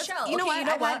 Okay, but Well, Michelle, you know okay, what? you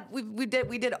know I've what? had-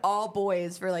 we did all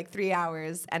boys for like 3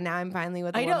 hours, and now I'm finally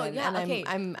with a I know, woman, yeah, and okay.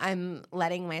 I'm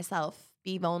letting myself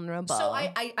be vulnerable. So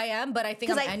I am, but I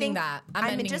think I'm ending that. I'm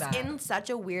ending just that. in such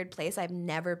a weird place I've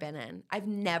never been in. I've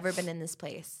never been in this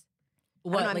place.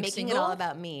 What, I know, I'm like making single? it all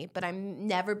about me, but I've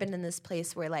never been in this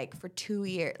place where like for 2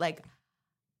 years, like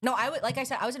No, like I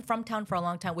said, I was in Frumtown for a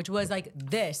long time, which was like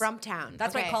this. from town.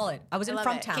 That's what I call it. I was in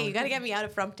Frumtown. Okay, you got to get me out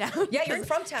of from town. Yeah, you're in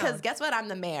Frumtown. Because guess what? I'm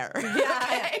the mayor.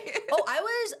 Yeah. Oh, I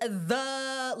was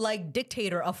the like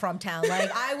dictator of Frumtown.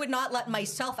 Like I would not let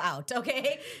myself out.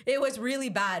 Okay, it was really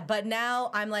bad. But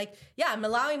now I'm like, yeah, I'm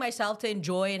allowing myself to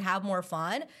enjoy and have more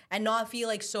fun and not feel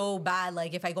like so bad.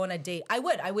 Like if I go on a date, I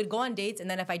would go on dates, and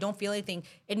then if I don't feel anything,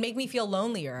 it'd make me feel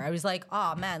lonelier. I was like,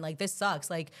 oh man, like this sucks.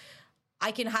 Like I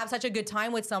can have such a good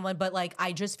time with someone, but like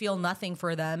I just feel nothing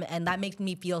for them, and that makes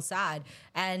me feel sad.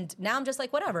 And now I'm just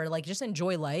like, whatever, like just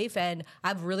enjoy life. And I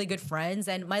have really good friends,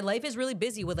 and my life is really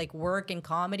busy with like work and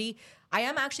comedy. I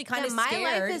am actually kind of my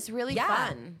scared. life is really Yeah.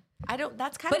 fun. I don't.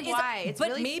 That's kind of why it's but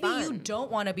really maybe fun. you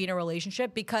don't want to be in a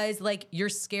relationship because like you're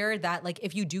scared that like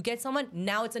if you do get someone,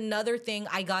 now it's another thing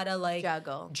I gotta like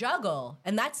juggle,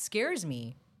 and that scares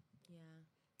me.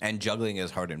 And juggling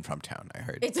is hard in Frumtown, I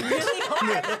heard. It's really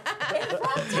hard in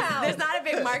Frumtown. There's not a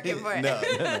big market for it.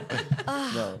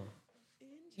 No.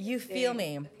 You feel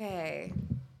me? Okay.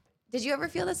 Did you ever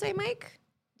feel this way, Mike?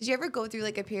 Did you ever go through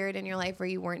like a period in your life where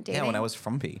you weren't dating? Yeah, when I was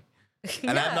frumpy.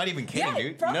 And I'm not even kidding,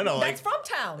 dude. That's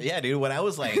Frumtown. Yeah, dude. When I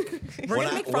was like, We're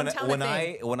gonna make Frumtown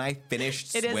a thing. when I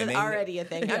finished It swimming, is already a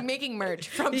thing. I'm making merch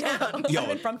from town. Yo,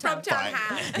 Frumtown. Frumtown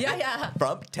hat. Yeah.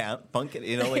 Frumtown, punk, like the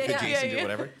Yeah. Jason Yeah. or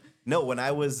whatever. No, when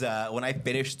I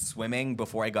finished swimming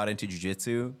before I got into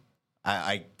jiu-jitsu,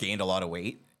 I gained a lot of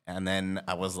weight, and then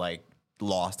I was like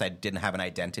lost. I didn't have an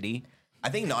identity. I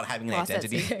think not having an Lost at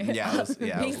identity.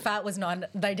 sea. Being fat was not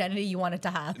the identity you wanted to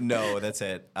have. No, that's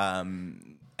it.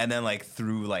 And then like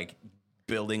through like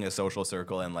building a social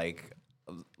circle and like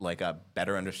a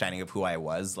better understanding of who I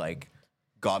was, like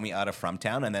got me out of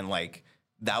Frumtown, and then like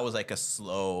that was like a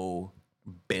slow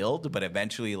build, but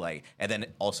eventually like, and then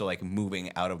also like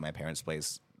moving out of my parents'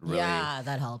 place. Really, Yeah,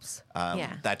 that helps.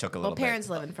 Yeah. that took a little Well, bit. parents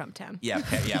live in from town. Yeah, my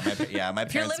parents.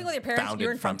 If you're living with your parents, founded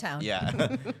you're in Frumtown.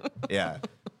 Yeah, yeah.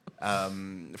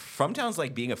 Frumtown's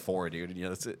like being a 4, dude. You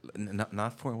know, it's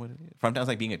not 4. What? Frumtown's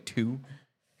like being a 2. You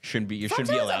shouldn't be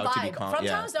allowed to be.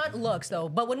 Frumtown's not looks though,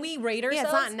 but when we rate Yeah,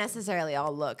 ourselves, it's not necessarily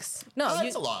all looks. no,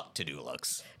 That's a lot to do.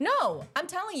 Looks. no, I'm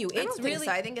telling you, I it's don't think really.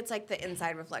 so. I think it's like the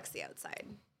inside reflects the outside.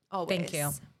 Always. Thank you.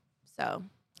 So,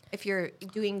 if you're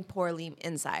doing poorly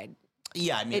inside,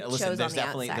 Yeah, I mean, It listen. shows There's on the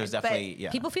definitely, outside,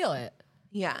 but People feel it.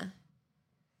 yeah.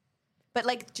 But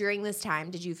like during this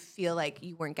time, did you feel like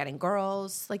you weren't getting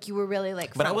girls? Like you were really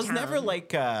like. But I from was never town?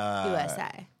 like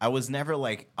USA. I was never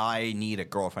like I need a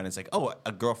girlfriend. It's like, oh,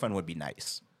 a girlfriend would be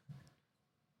nice.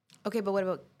 Okay, but what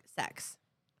about sex?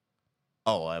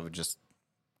 Oh, I would just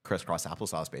crisscross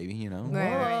applesauce, baby. You know.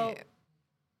 Right.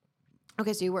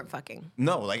 Okay, so you weren't fucking,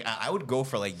 No, like I would go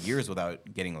for like years without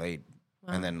getting laid,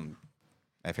 and then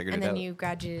I figured and it then out. you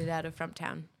graduated out of from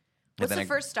town. What's then the I-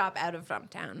 first stop out of from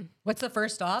town? What's the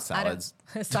first stop? Salads.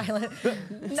 Silent.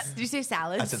 Did you say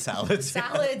salads? I said salads.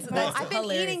 Salads. Well, That's I've been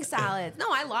hilarious. eating salads. No,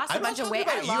 I lost a I'm not bunch of talking weight.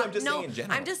 about you, I'm just no, saying in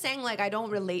general. I'm just saying like I don't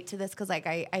relate to this because like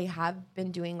I have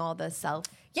been doing all the self.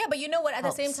 Yeah, but you know what? At the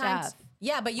Help same time, stuff.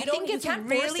 yeah, but you I don't. think You it's can't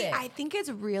really. force it. I think it's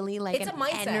really like It's an a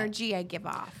mindset. energy I give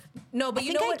off. No, but I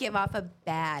you think know I what? give off a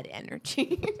bad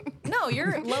energy. No,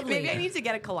 you're lovely. Maybe I need to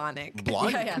get a colonic.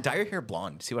 Blonde. Yeah, yeah. Dye your hair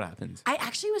blonde. See what happens. I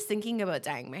actually was thinking about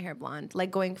dyeing my hair blonde, like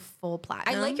going full I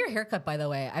platinum. like your haircut, by the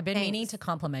way. I've been meaning Thanks. to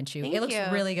compliment you. Thank It looks you.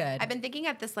 really good. I've been thinking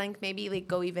at this length, maybe like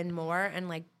go even more and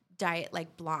like dye it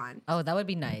like blonde. Oh, that would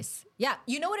be nice. Yeah,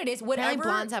 you know what it is. Apparently Whatever.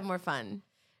 blondes have more fun.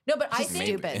 No, but I Just think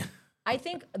stupid. I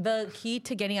think the key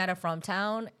to getting out of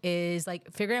Frumtown is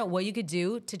like figuring out what you could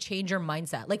do to change your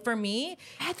mindset. Like for me,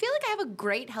 I feel like I have a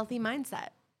great healthy mindset.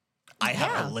 I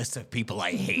have a list of people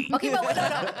I hate. okay, but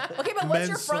no. Okay, but what's Men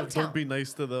your suck, don't Frumtown? be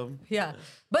nice to them. Yeah,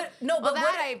 but no, Well, but that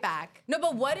what? I back. No,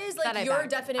 but what is That I like your back.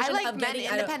 definition I like of men getting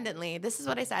out of? independently. This is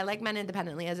what I say. I like men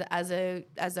independently as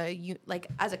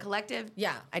a collective.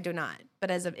 Yeah. I do not. But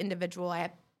as an individual, I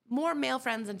have more male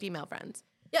friends than female friends.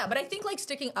 Yeah, but I think like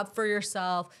sticking up for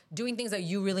yourself, doing things that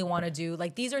you really want to do,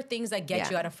 like these are things that get Yeah.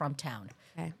 you out of Frumtown.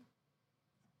 Okay,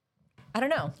 I don't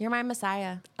know. you're my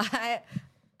messiah.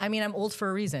 I mean, I'm old for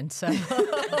a reason, so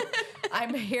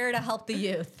I'm here to help the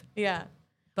youth. Yeah.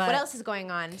 But What else is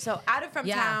going on? So out of From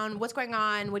Yeah. Town, what's going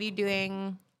on? What are you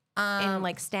doing in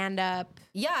like stand up?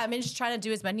 Yeah, I'm just trying to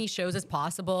do as many shows as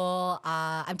possible.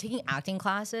 I'm taking acting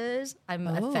classes. I'm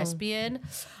a thespian.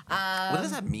 What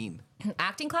does that mean?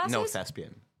 Acting classes? No,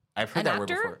 thespian. I've heard An that word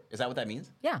actor? before. Is that what that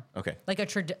means? Yeah. Okay. Like a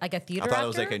theater I thought actor? it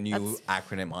was like a new That's-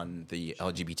 acronym on the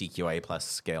LGBTQIA plus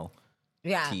scale.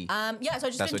 Yeah. T. Yeah, so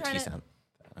I've just That's been what trying T to... sound.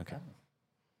 Okay.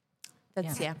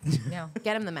 That's yeah. Yeah.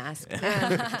 Get him the mask.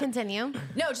 Continue.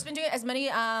 No, just been doing as many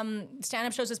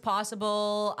stand-up shows as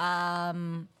possible.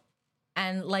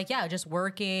 And like, yeah, just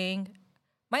working.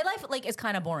 My life like is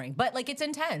kind of boring, but like it's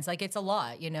intense. Like it's a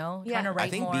lot, you know? Yeah. Trying to write I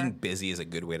think more. being busy is a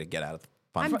good way to get out of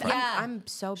fun. I'm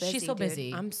so busy. She's so dude.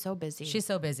 busy. I'm so busy. She's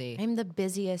so busy. I'm the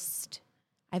busiest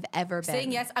I've ever been.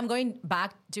 Saying yes, I'm going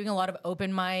back doing a lot of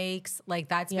open mics. Like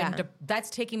that's Yeah. been that's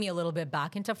taking me a little bit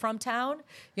back into From Town.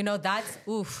 You know, that's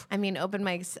oof. I mean, open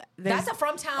mics. That's a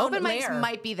From Town Open layer. mics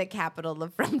might be the capital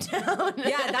of From Town.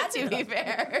 Yeah, that's to be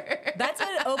fair. That's an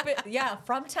open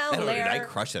From Town I don't know, layer. dude, I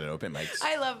crushed it at open mics.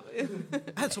 I love.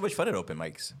 I had so much fun at open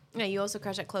mics. Yeah, you also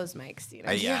crush at closed mics. You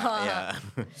know. Yeah.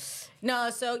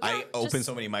 No, so yeah, I opened just-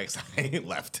 so many mics, I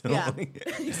left. Yeah,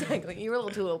 exactly. You were a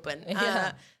little too open.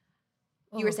 Yeah.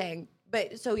 You were saying,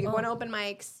 but so you're going to open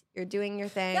mics. You're doing your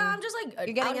thing. Yeah, I'm just like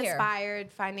you're getting out here. inspired,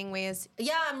 finding ways.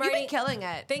 Yeah, I'm You've writing. been killing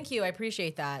it. Thank you. I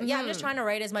appreciate that. Yeah, I'm just trying to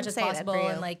write as much as say that for possible you.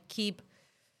 and like keep,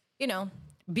 you know,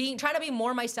 trying to be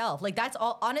more myself. Like that's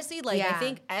all. Honestly, like I Yeah.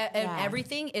 think and Yeah.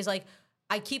 everything is like.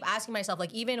 I keep asking myself,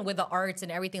 like, even with the arts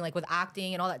and everything, like with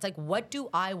acting and all that, it's like, what do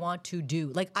I want to do?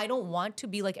 Like, I don't want to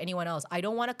be like anyone else. I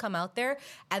don't want to come out there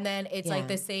and then it's like Yeah.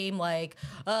 the same, like,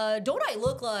 don't I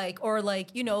look like, or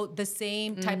like, you know, the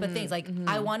same type of things. Like,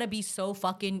 I want to be so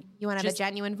fucking You want to have a just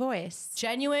genuine voice,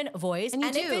 genuine voice. and you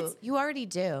if do. it's, You already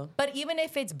do. but even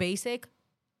if it's basic,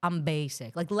 I'm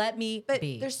basic. Like, let me But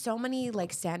be. there's so many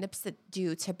like stand-ups that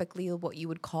do typically what you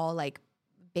would call like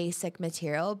basic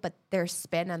material, but their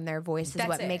spin and their voice is That's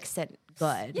what it. makes it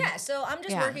good. Yeah, so I'm just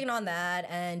Yeah. working on that,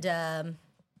 and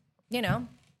you know,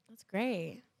 That's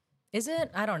great. is it?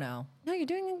 I don't know. No, you're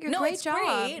doing your No, great it's job.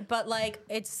 great, but like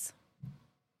it's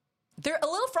there. A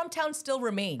little From Town still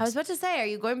remains. I was about to say, are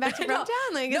you going back to No, From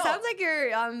Town? Like no. it sounds like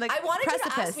you're on the I wanted you to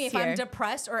precipice ask me if here. I'm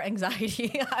depressed or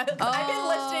anxiety. I've been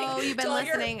Oh, listening. you've been to all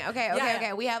your- listening. Okay, Yeah, okay, yeah.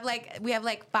 okay. We have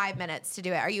like 5 minutes to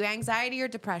do it. Are you anxiety or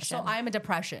depression? So I'm a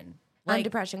depression. I'm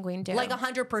depression queen too. Like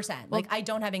 100%. Like I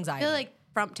don't have I anxiety. feel like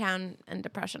From Town and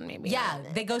depression maybe. Yeah,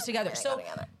 they go together. So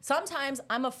sometimes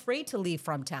I'm afraid to leave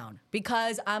From Town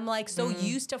because I'm like so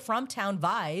used to From Town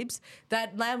vibes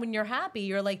that then when you're happy,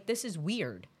 you're like, this is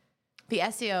weird. The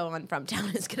SEO on From Town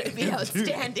is going to be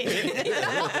outstanding.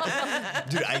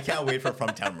 Dude, I can't wait for From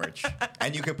Town merch.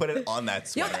 And you can put it on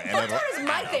that Yo, sweater. and From it'll- Town is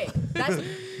my thing.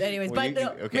 That's, anyways, Well,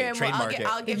 but okay, Miriam, trademark it.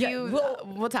 I'll give Yeah, you.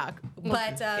 We'll talk.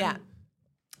 but yeah.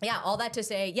 Yeah, all that to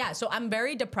say, yeah. So I'm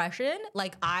very depression.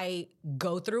 Like I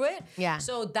go through it. Yeah.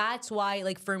 So that's why,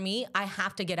 like for me, I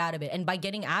have to get out of it. And by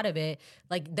getting out of it,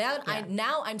 like that,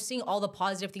 now I'm seeing all the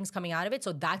positive things coming out of it.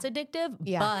 So that's addictive.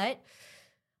 Yeah. But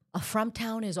a From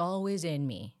Town is always in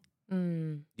me.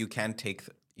 You can take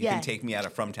Yeah. can take me out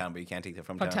of From Town, but you can't take the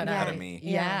From Town Town out out. of me.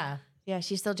 Yeah. Yeah,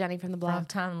 she's still Jenny from the From block.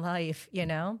 Town life, you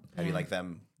know? How do you like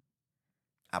them?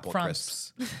 Apple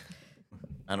Frumps. crisps.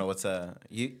 I don't know what's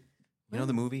you know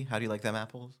the movie? How do you like them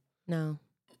apples? No.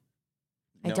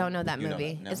 I No, don't know that you know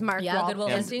movie. that, no. Is Mark Yeah, Wahlberg? Good Will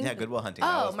Yeah, Hunting? yeah, Good Will Hunting.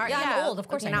 that Oh, was- Mark. Yeah, Yeah, I'm old, of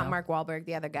course okay, I not know. Mark Wahlberg,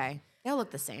 the other guy. They all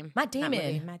look the same. Matt That movie,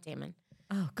 Damon. Matt Damon.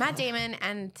 Oh, Matt Damon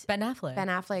and Ben Affleck. Ben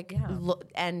Affleck Yeah.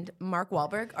 and Mark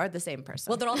Wahlberg are the same person.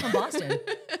 Well, they're all from Boston.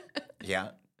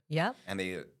 Yeah, Yep. and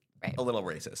they Right. a little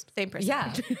racist. same person.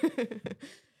 Yeah.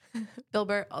 Bill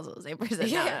Burr, also the same person.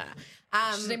 Yeah. No.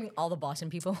 Just naming all the Boston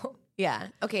people. Yeah.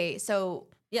 Okay. So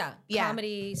Yeah, Yeah.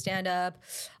 comedy, stand up,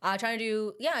 trying to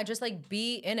do, just like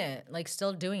be in it, like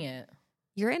still doing it.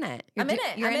 you're in it. I'm in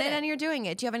it. You're I'm in in it, it. and you're doing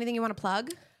it. Do you have anything you want to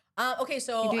plug? Okay,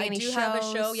 so You doing I any do have a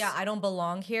show. shows? Yeah, I Don't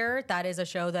Belong Here. That is a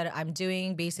show that I'm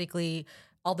doing basically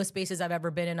all the spaces I've ever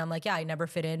been in. I'm like, yeah, I never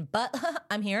fit in, but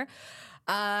I'm here.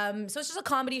 So it's just a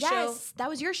comedy show. Yes, that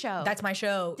was your show. That's my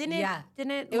show. Didn't it? Yeah.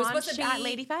 Didn't it? It was launch supposed to at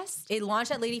be- Ladyfest. It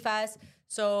launched at Ladyfest.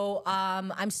 So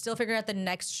I'm still figuring out the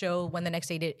next show, when the next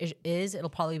date is. It'll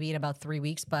probably be in about 3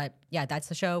 weeks. But yeah, that's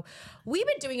the show. We've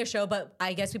been doing a show, but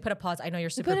I guess we put a pause. I know you're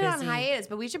super Put it busy. on hiatus,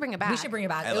 but we should bring it back. We should bring it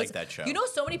back. I It like was- that show. You know,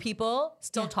 so many people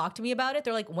still talk to me about it.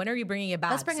 They're like, when are you bringing it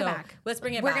back? Let's bring So it back. Let's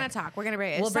bring it We're back. gonna talk. We're gonna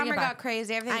bring it. We'll bring it Summer back. got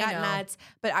crazy. Everything I got know. nuts.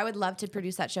 But I would love to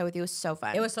produce that show with you. It was so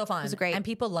fun. It was so fun. It was great. And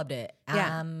people loved it.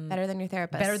 Yeah. Better than your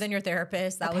therapist. Better than your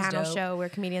therapist. That a was panel dope. show where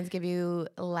comedians give you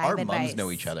live Our advice. moms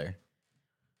know each other.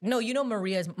 No, you know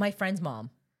Maria's my friend's mom.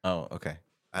 Oh, okay.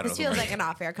 I don't This know. feels like an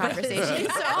off-air conversation. So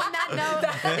on that note,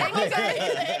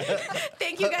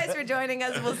 thank you guys for joining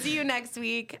us. We'll see you next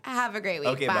week. Have a great week.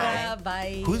 Okay, bye. bye.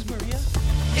 Bye. Who's Maria?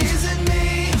 Is it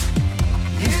me?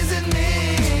 Is it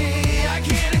me? I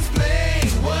can't explain.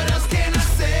 What else can I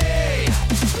say?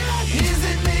 Is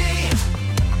it me?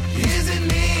 Is it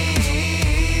me?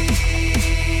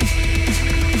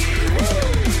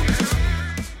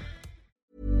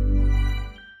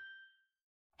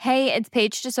 Hey, it's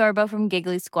Paige DeSorbo from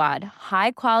Giggly Squad.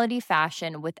 High quality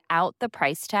fashion without the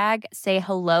price tag. Say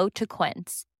hello to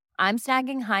Quince. I'm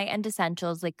snagging high-end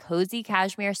essentials like cozy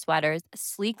cashmere sweaters,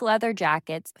 sleek leather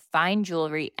jackets, fine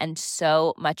jewelry, and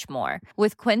so much more.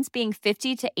 With Quince being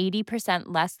 50 to 80%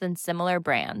 less than similar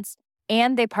brands.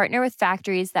 And they partner with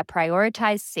factories that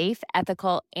prioritize safe,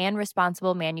 ethical, and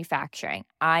responsible manufacturing.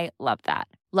 I love that.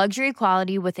 Luxury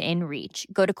quality within reach.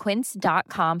 Go to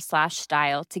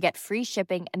quince.com/style to get free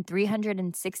shipping and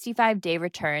 365-day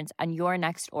returns on your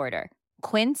next order.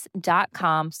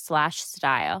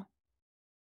 Quince.com/style.